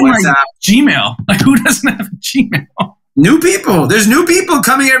 you go get WhatsApp. Like Gmail. Like, who doesn't have a Gmail? New people. There's new people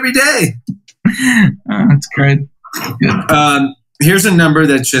coming every day. Oh, that's great. Good. Here's a number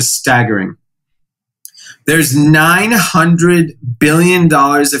that's just staggering. There's $900 billion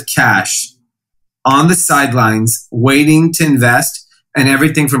of cash on the sidelines waiting to invest in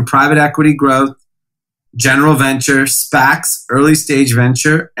everything from private equity growth, general venture, SPACs, early stage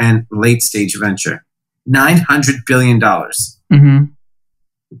venture, and late stage venture. $900 billion. Mm-hmm.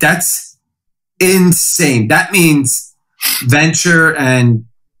 That's insane. That means venture and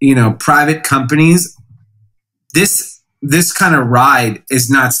private companies. This kind of ride is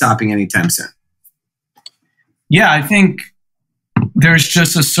not stopping anytime soon. Yeah, I think there's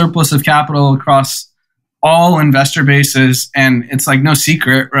just a surplus of capital across all investor bases, and it's like no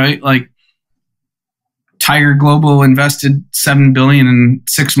secret, right? Like Tiger Global invested $7 billion in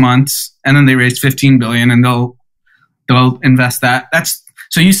 6 months, and then they raised $15 billion, and they'll invest that. That's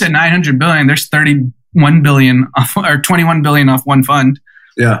so you said $900 billion. There's $31 billion off, or $21 billion off one fund.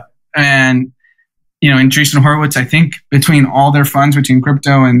 Yeah, and Andreessen Horowitz, I think between all their funds, between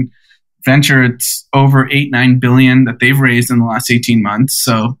crypto and venture, it's over $8-9 billion that they've raised in the last 18 months.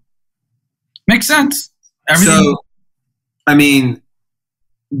 So makes sense. Everything. So, I mean,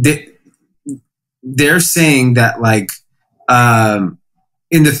 they're saying that like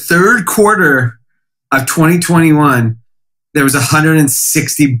in the third quarter of 2021, there was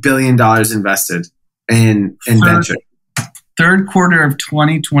 $160 billion invested in venture. Third quarter of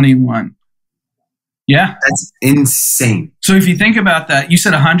 2021. Yeah. That's insane. So if you think about that, you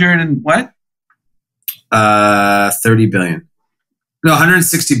said 100 and what? 30 billion. No,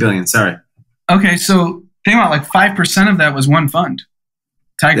 160 billion. Sorry. Okay. So think about like 5% of that was one fund.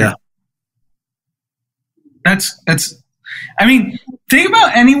 Tiger. Yeah. That's, I mean, think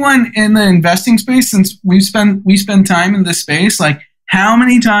about anyone in the investing space, since we spend time in this space. Like, how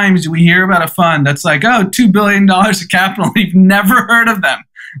many times do we hear about a fund that's like, oh, $2 billion of capital? We've never heard of them.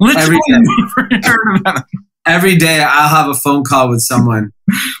 Literally never heard of them. Every day I'll have a phone call with someone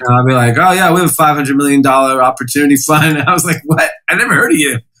and I'll be like, oh yeah, we have a $500 million opportunity fund. And I was like, what? I never heard of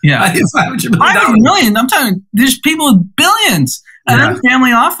you. Yeah. I have $500 million. $500 million. I'm talking, there's people with billions. And then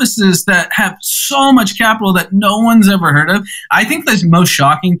family offices that have so much capital that no one's ever heard of. I think the most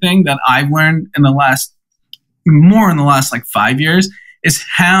shocking thing that I've learned in the last like 5 years is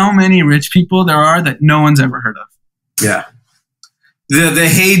how many rich people there are that no one's ever heard of. Yeah. The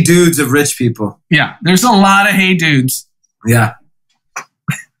hey dudes of rich people. Yeah. There's a lot of hey dudes. Yeah.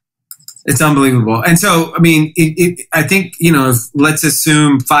 It's unbelievable. And so, I mean, I think, if let's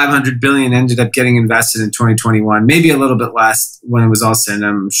assume 500 billion ended up getting invested in 2021, maybe a little bit less when it was all said.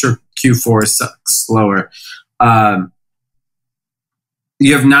 I'm sure Q4 is slower.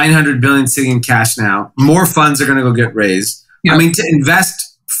 You have 900 billion sitting in cash now. More funds are going to go get raised. Yep. I mean, to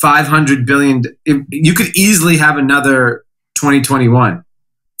invest 500 billion, you could easily have another 2021,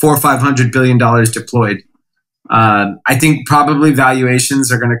 $400 or $500 billion deployed. I think probably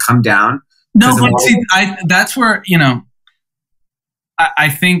valuations are going to come down. No, but see, that's where, I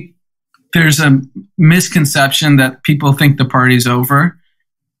think there's a misconception that people think the party's over,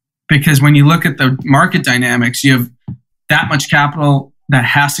 because when you look at the market dynamics, you have that much capital that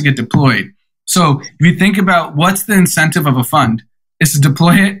has to get deployed. So if you think about what's the incentive of a fund, is to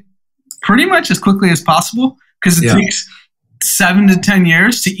deploy it pretty much as quickly as possible, because it takes 7 to 10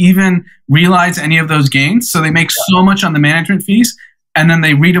 years to even realize any of those gains. So they make so much on the management fees, and then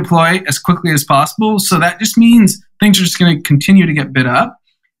they redeploy as quickly as possible. So that just means things are just going to continue to get bid up.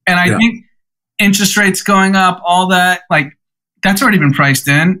 And I think interest rates going up, all that, like, that's already been priced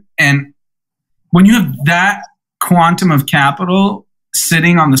in. And when you have that quantum of capital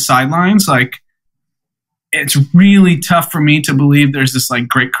sitting on the sidelines, like, it's really tough for me to believe there's this like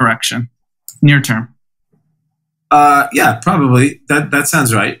great correction near term. Yeah, probably. That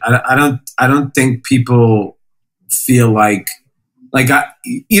sounds right. I don't think people feel like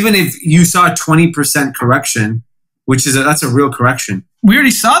even if you saw a 20% correction, which is that's a real correction. We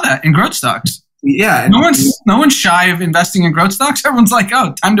already saw that in growth stocks. Yeah. No one's shy of investing in growth stocks. Everyone's like,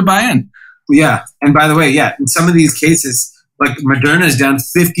 oh, time to buy in. Yeah. And by the way, in some of these cases, like Moderna is down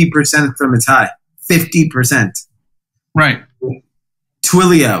 50% from its high. 50%. Right.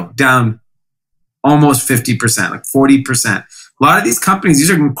 Twilio down almost 50%, like 40%. A lot of these companies, these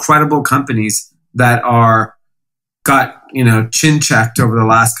are incredible companies that are got, chin checked over the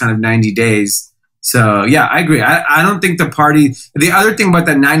last kind of 90 days. So yeah, I agree. I don't think the party, the other thing about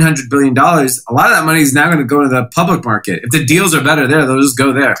that $900 billion, a lot of that money is now going to go to the public market. If the deals are better there, they'll just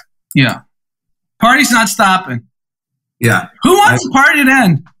go there. Yeah. Party's not stopping. Yeah. Who wants the party to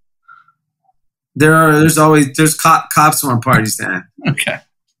end? There's cops want parties to end. Okay.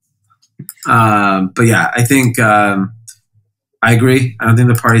 But yeah, I think I agree. I don't think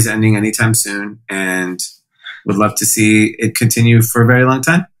the party's ending anytime soon, and would love to see it continue for a very long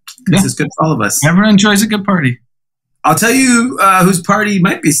time. This is good for all of us. Everyone enjoys a good party. I'll tell you whose party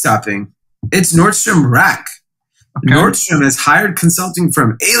might be stopping. It's Nordstrom Rack. Okay. Nordstrom has hired consulting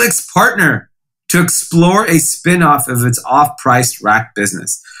firm Alix Partner to explore a spin-off of its off-price rack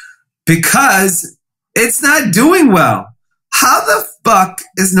business because it's not doing well. How the fuck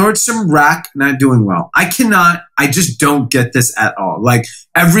is Nordstrom Rack not doing well? I just don't get this at all. Like,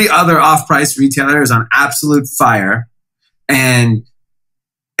 every other off-price retailer is on absolute fire and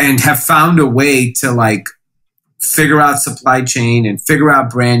have found a way to like figure out supply chain and figure out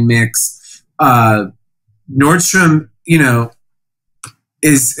brand mix. Nordstrom,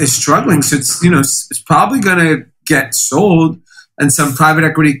 is struggling. So it's probably going to get sold, and some private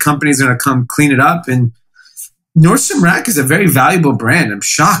equity companies are going to come clean it up. And Nordstrom Rack is a very valuable brand. I'm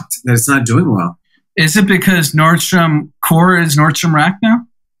shocked that it's not doing well. Is it because Nordstrom Core is Nordstrom Rack now?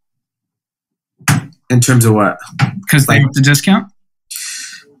 In terms of what? Because they have the discount?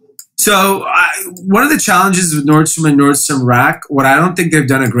 So one of the challenges with Nordstrom and Nordstrom Rack, what I don't think they've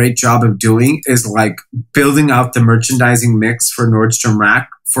done a great job of doing is like building out the merchandising mix for Nordstrom Rack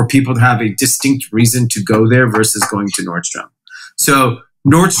for people to have a distinct reason to go there versus going to Nordstrom. So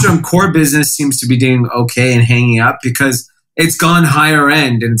Nordstrom core business seems to be doing okay and hanging up because it's gone higher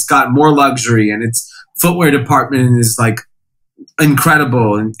end and it's got more luxury, and its footwear department is like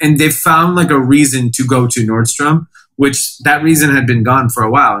incredible. And they've found like a reason to go to Nordstrom, which that reason had been gone for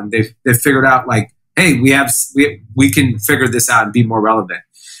a while. And they've figured out like, hey, we can figure this out and be more relevant.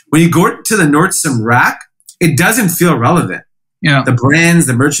 When you go to the Nordstrom Rack, it doesn't feel relevant. Yeah. The brands,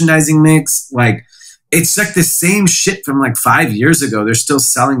 the merchandising mix, like it's like the same shit from like 5 years ago. They're still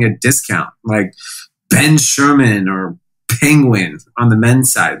selling at discount, like Ben Sherman or Penguin on the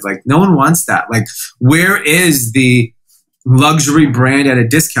men's side. Like no one wants that. Like where is the luxury brand at a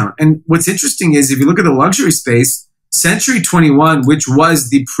discount? And what's interesting is if you look at the luxury space, Century 21, which was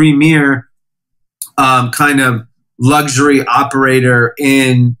the premier kind of luxury operator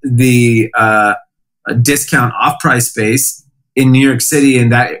in the discount off-price space in New York City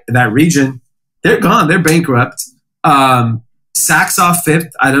and that region, they're gone. They're bankrupt. Saks off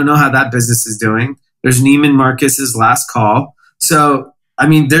Fifth. I don't know how that business is doing. There's Neiman Marcus's Last Call. So, I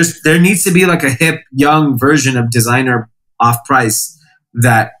mean, there needs to be like a hip, young version of designer off-price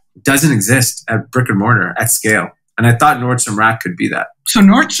that doesn't exist at brick and mortar at scale. And I thought Nordstrom Rack could be that. So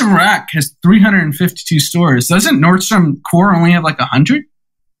Nordstrom Rack has 352 stores. Doesn't Nordstrom Core only have like 100?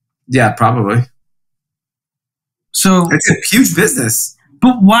 Yeah, probably. So it's a huge business.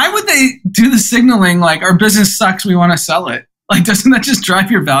 But why would they do the signaling like our business sucks, we want to sell it? Like, doesn't that just drive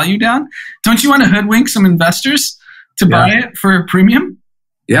your value down? Don't you want to hoodwink some investors to buy it for a premium?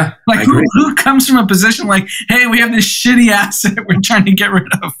 Yeah. Like who comes from a position like, hey, we have this shitty asset we're trying to get rid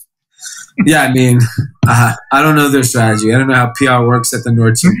of? Yeah, I mean, I don't know their strategy. I don't know how PR works at the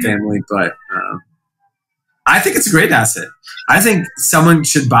Nordstrom family, but I think it's a great asset. I think someone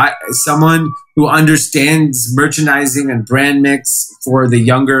should buy, someone who understands merchandising and brand mix for the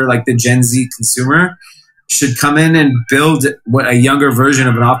younger, like the Gen Z consumer, should come in and build what a younger version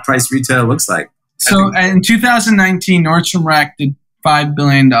of an off-price retailer looks like. So in 2019, Nordstrom Rack did $5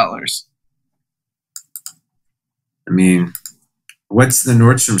 billion. I mean, what's the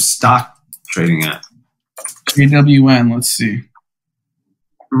Nordstrom stock trading at? JWN, let's see.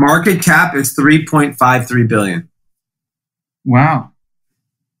 Market cap is $3.53 billion. Wow.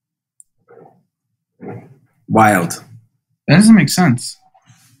 Wild. That doesn't make sense.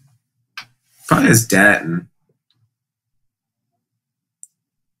 Probably has debt and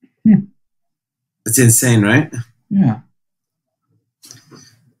it's insane, right? Yeah.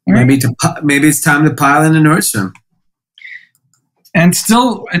 Maybe it's time to pile into Nordstrom. And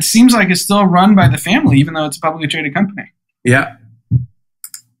still, it seems like it's still run by the family, even though it's a publicly traded company. Yeah.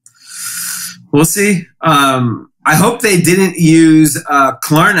 We'll see. I hope they didn't use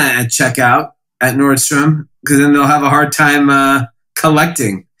Klarna at checkout at Nordstrom, because then they'll have a hard time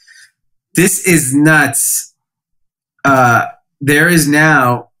collecting. This is nuts. There is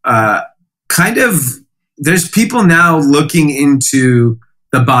now there's people now looking into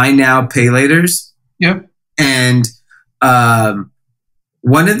the buy now, pay laters. Yep. And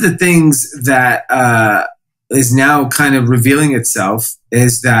one of the things that is now kind of revealing itself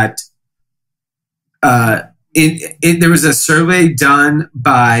is that there was a survey done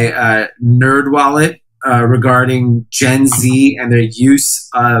by NerdWallet regarding Gen Z and their use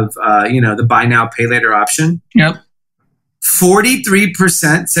of the buy now, pay later option. Yep.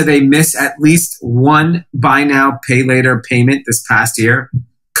 43% said they miss at least one buy now, pay later payment this past year,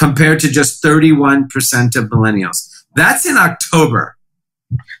 compared to just 31% of millennials. That's in October.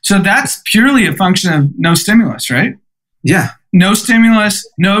 So that's purely a function of no stimulus, right? Yeah. No stimulus,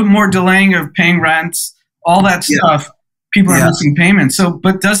 no more delaying of paying rents, all that stuff. Yeah. People are missing payments. So,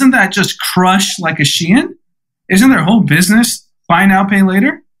 but doesn't that just crush like a Shein? Isn't their whole business buy now, pay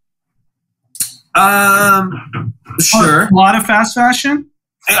later? Sure. A lot of fast fashion.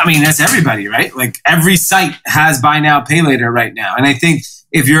 I mean, that's everybody, right? Like every site has buy now, pay later right now. And I think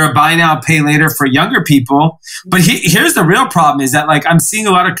if you're a buy now, pay later for younger people, but here's the real problem is that like I'm seeing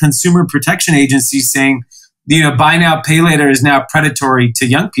a lot of consumer protection agencies saying, buy now, pay later is now predatory to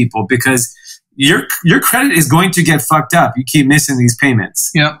young people because your credit is going to get fucked up. You keep missing these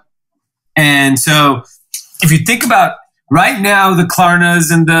payments. Yep. And so if you think about right now, the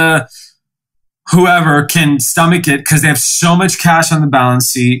Klarnas and the whoever can stomach it because they have so much cash on the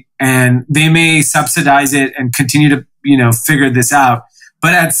balance sheet, and they may subsidize it and continue to, figure this out.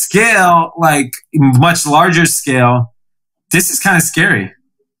 But at scale, like much larger scale, this is kind of scary.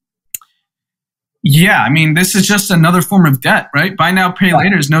 Yeah, I mean, this is just another form of debt, right? Buy now, pay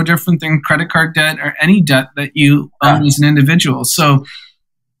later is no different than credit card debt or any debt that you own as an individual. So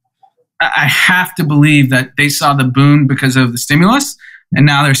I have to believe that they saw the boom because of the stimulus, and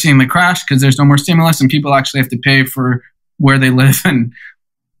now they're seeing the crash because there's no more stimulus and people actually have to pay for where they live and,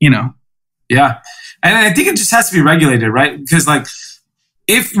 Yeah. And I think it just has to be regulated, right? Because like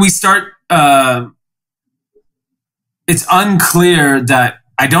if we start, it's unclear that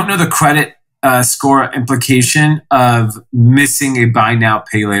I don't know the credit score implication of missing a buy now,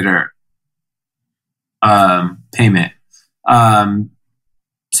 pay later payment.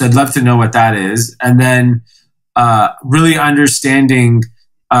 So I'd love to know what that is. And then really understanding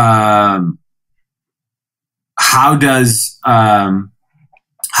how does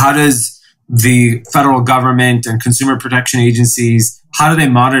the federal government and consumer protection agencies, how do they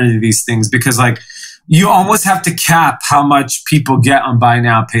monitor these things? Because like you almost have to cap how much people get on buy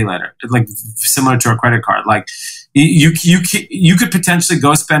now, pay later, like similar to a credit card. Like you could potentially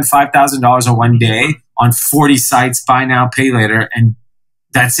go spend $5,000 in one day on 40 sites, buy now, pay later, and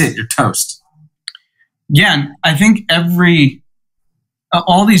that's it. You're toast. Yeah, and I think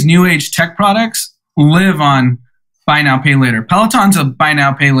all these new age tech products live on buy now, pay later. Peloton's a buy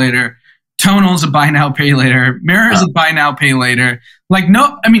now, pay later. Tonal's a buy now, pay later. Mirror's a buy now, pay later. Like,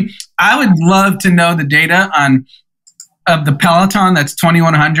 no, I mean, I would love to know the data of the Peloton that's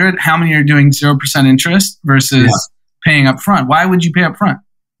 2,100, how many are doing 0% interest versus paying up front. Why would you pay up front?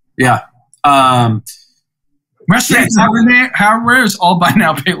 Yeah. Restaurants, hardware is all buy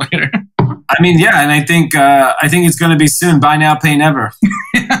now, pay later. I mean, yeah, and I think it's going to be soon. Buy now, pay never.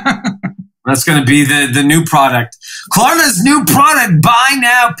 That's going to be the new product. Klarna's new product: buy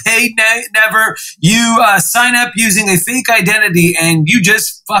now, pay never. You sign up using a fake identity, and you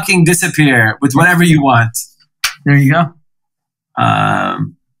just fucking disappear with whatever you want. There you go.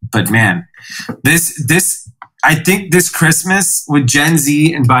 But man, this I think this Christmas with Gen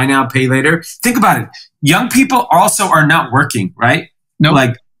Z and buy now, pay later. Think about it. Young people also are not working, right? No,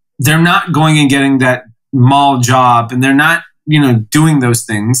 like they're not going and getting that mall job, and they're not, doing those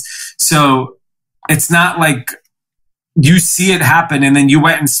things. So it's not like you see it happen and then you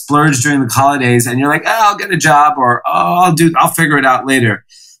went and splurged during the holidays and you're like, oh, I'll get a job, or I'll figure it out later.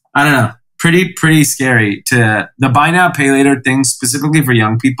 I don't know. Pretty scary. To the buy now, pay later thing specifically for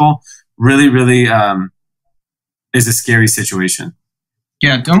young people really, really is a scary situation.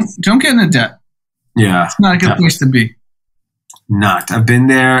 Yeah, don't get into debt. Yeah. It's not a good place to be. Not. I've been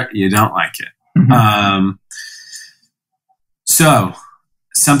there. You don't like it. Mm-hmm. So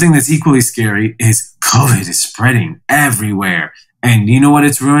something that's equally scary is COVID is spreading everywhere. And you know what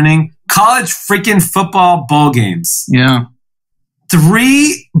it's ruining? College freaking football bowl games. Yeah.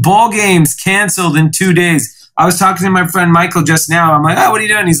 3 bowl games canceled in 2 days. I was talking to my friend Michael just now. I'm like, oh, what are you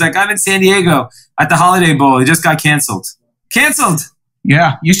doing? He's like, I'm in San Diego at the Holiday Bowl. It just got canceled. Canceled.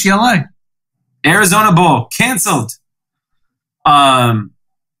 Yeah. UCLA. Arizona Bowl. Canceled.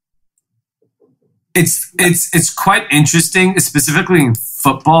 It's quite interesting, specifically in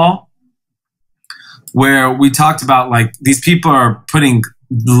football, where we talked about like these people are putting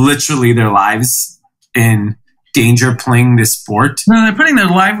literally their lives in danger playing this sport. No, they're putting their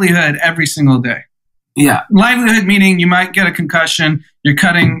livelihood every single day. Yeah. Livelihood meaning you might get a concussion, you're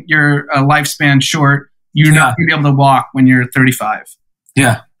cutting your lifespan short, you're not going to be able to walk when you're 35.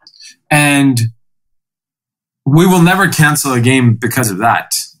 Yeah. And we will never cancel a game because of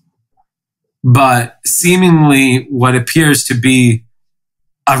that. But seemingly what appears to be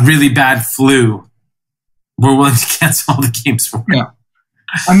a really bad flu, we're willing to cancel all the games for. Yeah.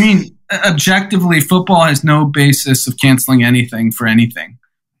 I mean, objectively, football has no basis of canceling anything for anything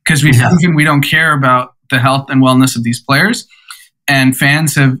because we've proven we don't care about the health and wellness of these players. And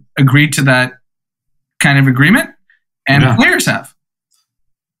fans have agreed to that kind of agreement, and players have.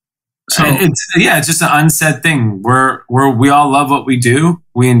 So it's just an unsaid thing. We all love what we do.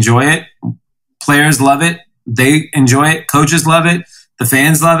 We enjoy it. Players love it. They enjoy it. Coaches love it. The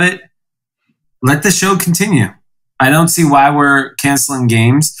fans love it. Let the show continue. I don't see why we're canceling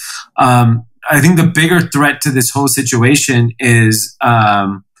games. I think the bigger threat to this whole situation is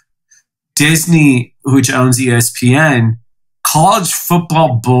Disney, which owns ESPN. College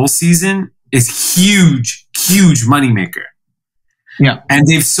football bowl season is huge moneymaker. Yeah. And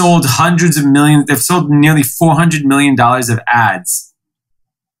they've sold hundreds of millions. They've sold nearly $400 million of ads.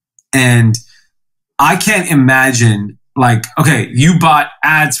 And I can't imagine, like, okay, you bought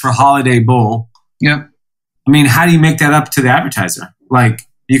ads for Holiday Bowl. Yep. I mean, how do you make that up to the advertiser? Like,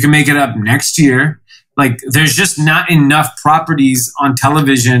 you can make it up next year. Like, there's just not enough properties on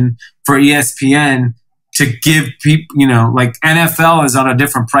television for ESPN to give people, you know, like NFL is on a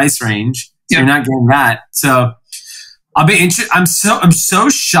different price range. So you're not getting that. So I'll be interested. I'm so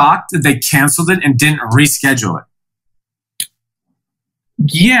shocked that they canceled it and didn't reschedule it.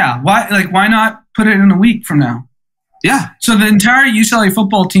 Yeah. Why not put it in a week from now? Yeah. So the entire UCLA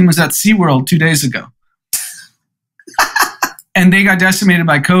football team was at SeaWorld 2 days ago. And they got decimated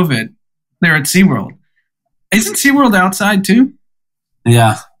by COVID. They're at SeaWorld. Isn't SeaWorld outside too?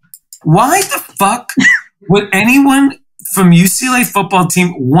 Yeah. Why the fuck would anyone from UCLA football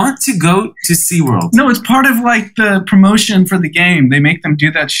team want to go to SeaWorld? No, it's part of like the promotion for the game. They make them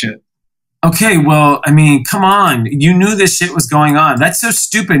do that shit. Okay, well, I mean, come on. You knew this shit was going on. That's so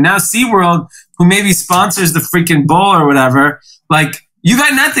stupid. Now SeaWorld, who maybe sponsors the freaking bowl or whatever, like, you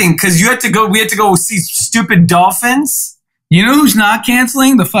got nothing because we had to go see stupid dolphins. You know who's not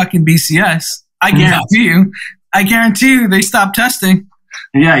canceling? The fucking BCS. I guarantee you they stopped testing.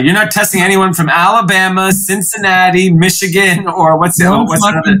 Yeah, you're not testing anyone from Alabama, Cincinnati, Michigan, or what's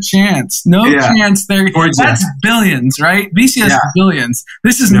fucking chance. No chance there. That's billions, right? BCS is billions.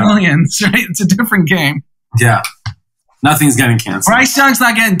 This is millions, right? It's a different game. Yeah. Nothing's getting canceled. Bryce Young's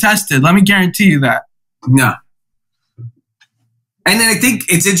not getting tested. Let me guarantee you that. No. And then I think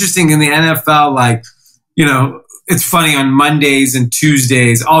it's interesting in the NFL, like, you know, it's funny on Mondays and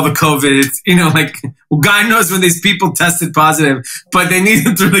Tuesdays, all the COVID, you know, like, well, God knows when these people tested positive, but they need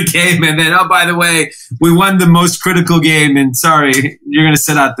them through the game. And then, oh, by the way, we won the most critical game, and sorry, you're going to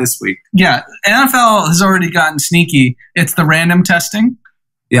sit out this week. Yeah. NFL has already gotten sneaky. It's the random testing.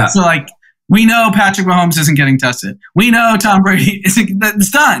 Yeah. So, like, we know Patrick Mahomes isn't getting tested. We know Tom Brady it's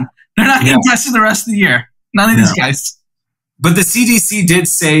done. They're not getting tested the rest of the year. None of these guys. But the CDC did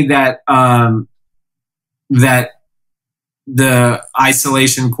say that that the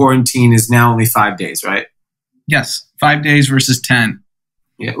isolation quarantine is now only 5 days, right? Yes, 5 days versus 10.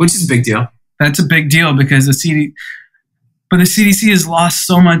 Yeah, which is a big deal. That's a big deal because the CDC has lost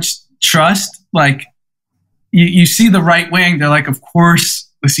so much trust. Like, you see the right wing, they're like, of course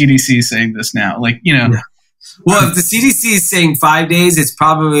the CDC is saying this now. Like, you know. Yeah. Well, if the CDC is saying 5 days, it's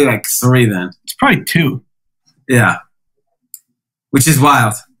probably like 3 then. It's probably 2. Yeah. Which is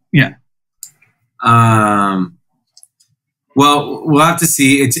wild. Yeah. Well, we'll have to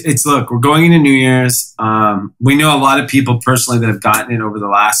see. It's look, we're going into New Year's. We know a lot of people personally that have gotten it over the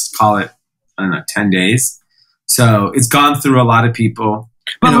last, call it, I don't know, 10 days. So it's gone through a lot of people.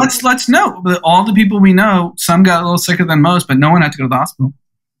 But let's note that all the people we know, some got a little sicker than most, but no one had to go to the hospital.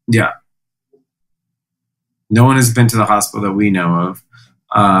 Yeah. No one has been to the hospital that we know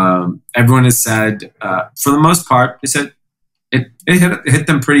of. Everyone has said, for the most part, they said it hit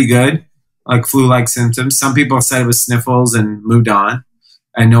them pretty good. Like flu-like symptoms. Some people said it was sniffles and moved on,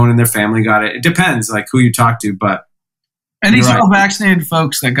 and no one in their family got it. It depends, like who you talk to, but and these are all vaccinated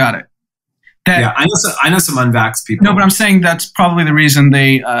folks that got it. Yeah, I know some unvaxxed people. No, but I'm saying that's probably the reason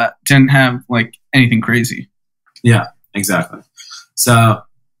they didn't have like anything crazy. Yeah, exactly. So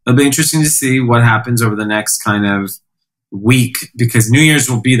it'll be interesting to see what happens over the next kind of week, because New Year's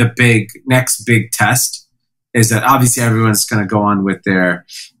will be the next big test. Is that obviously everyone's going to go on with their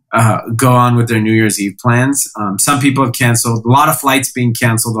New Year's Eve plans. Some people have canceled. A lot of flights being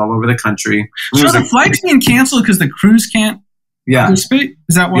canceled all over the country. So the flights being canceled because the crews can't participate?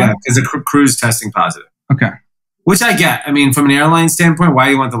 Is that why? Yeah, because the crew's testing positive. Okay. Which I get. I mean, from an airline standpoint, why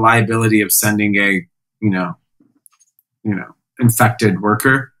do you want the liability of sending a, infected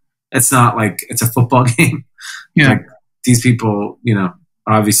worker? It's not like it's a football game. Yeah. Like, these people,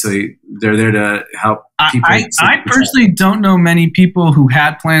 obviously they're there to help people. I personally don't know many people who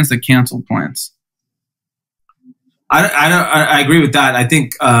had plans that canceled plans. I agree with that. I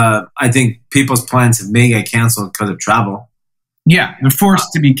think people's plans may get canceled because of travel. Yeah, they're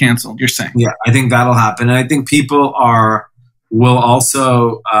forced to be canceled. You're saying? Yeah, I think that'll happen, and I think people will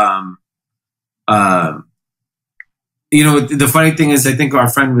also. The funny thing is, I think our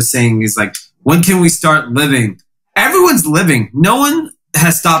friend was saying is like, when can we start living? Everyone's living. No one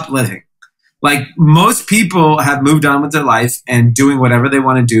has stopped living. Like, most people have moved on with their life and doing whatever they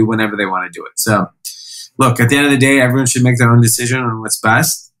want to do whenever they want to do it. So, look, at the end of the day, everyone should make their own decision on what's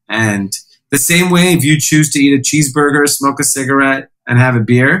best. And the same way, if you choose to eat a cheeseburger, smoke a cigarette, and have a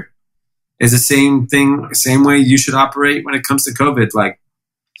beer, is the same thing, same way you should operate when it comes to COVID. Like,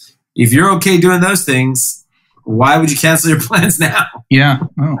 if you're okay doing those things, Why would you cancel your plans now? Yeah.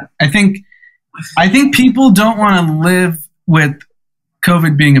 Oh. I think people don't want to live with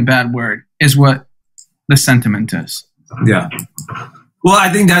COVID being a bad word is what the sentiment is. Yeah. Well, I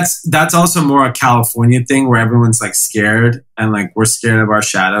think that's also more a California thing where everyone's like scared and like we're scared of our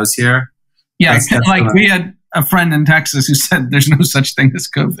shadows here. Yeah. Like we had a friend in Texas who said there's no such thing as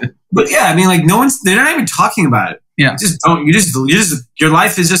COVID. But yeah, I mean, like they're not even talking about it. Yeah. Your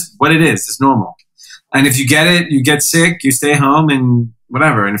life is just what it is. It's normal. And if you get it, you get sick, you stay home and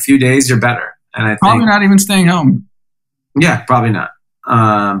whatever. In a few days, you're better. And I think probably not even staying home. Yeah, probably not.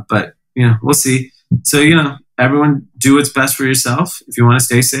 But we'll see. So, everyone do what's best for yourself. If you want to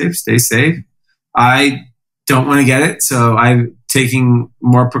stay safe, stay safe. I don't want to get it. So I'm taking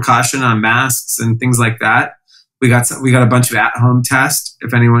more precaution on masks and things like that. We got a bunch of at-home tests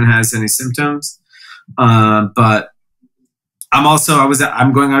if anyone has any symptoms. But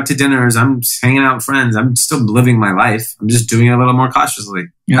I'm going out to dinners. I'm just hanging out with friends. I'm still living my life. I'm just doing it a little more cautiously.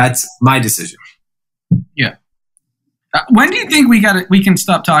 Yeah. That's my decision. Yeah. When do you think we can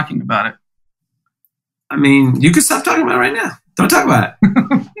stop talking about it? I mean, you can stop talking about it right now. Don't talk about it.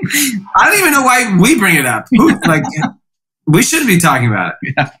 I don't even know why we bring it up. We shouldn't be talking about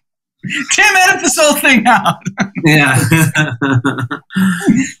it. Yeah. Tim, edit this whole thing out. Yeah.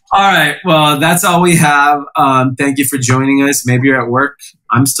 All right. Well, that's all we have. Thank you for joining us. Maybe you're at work.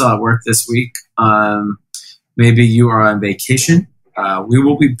 I'm still at work this week. Maybe you are on vacation. We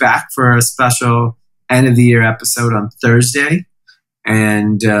will be back for a special end of the year episode on Thursday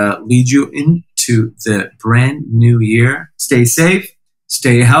and lead you into the brand new year. Stay safe,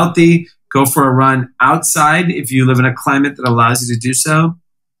 stay healthy, go for a run outside if you live in a climate that allows you to do so.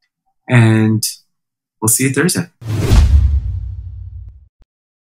 And we'll see you Thursday.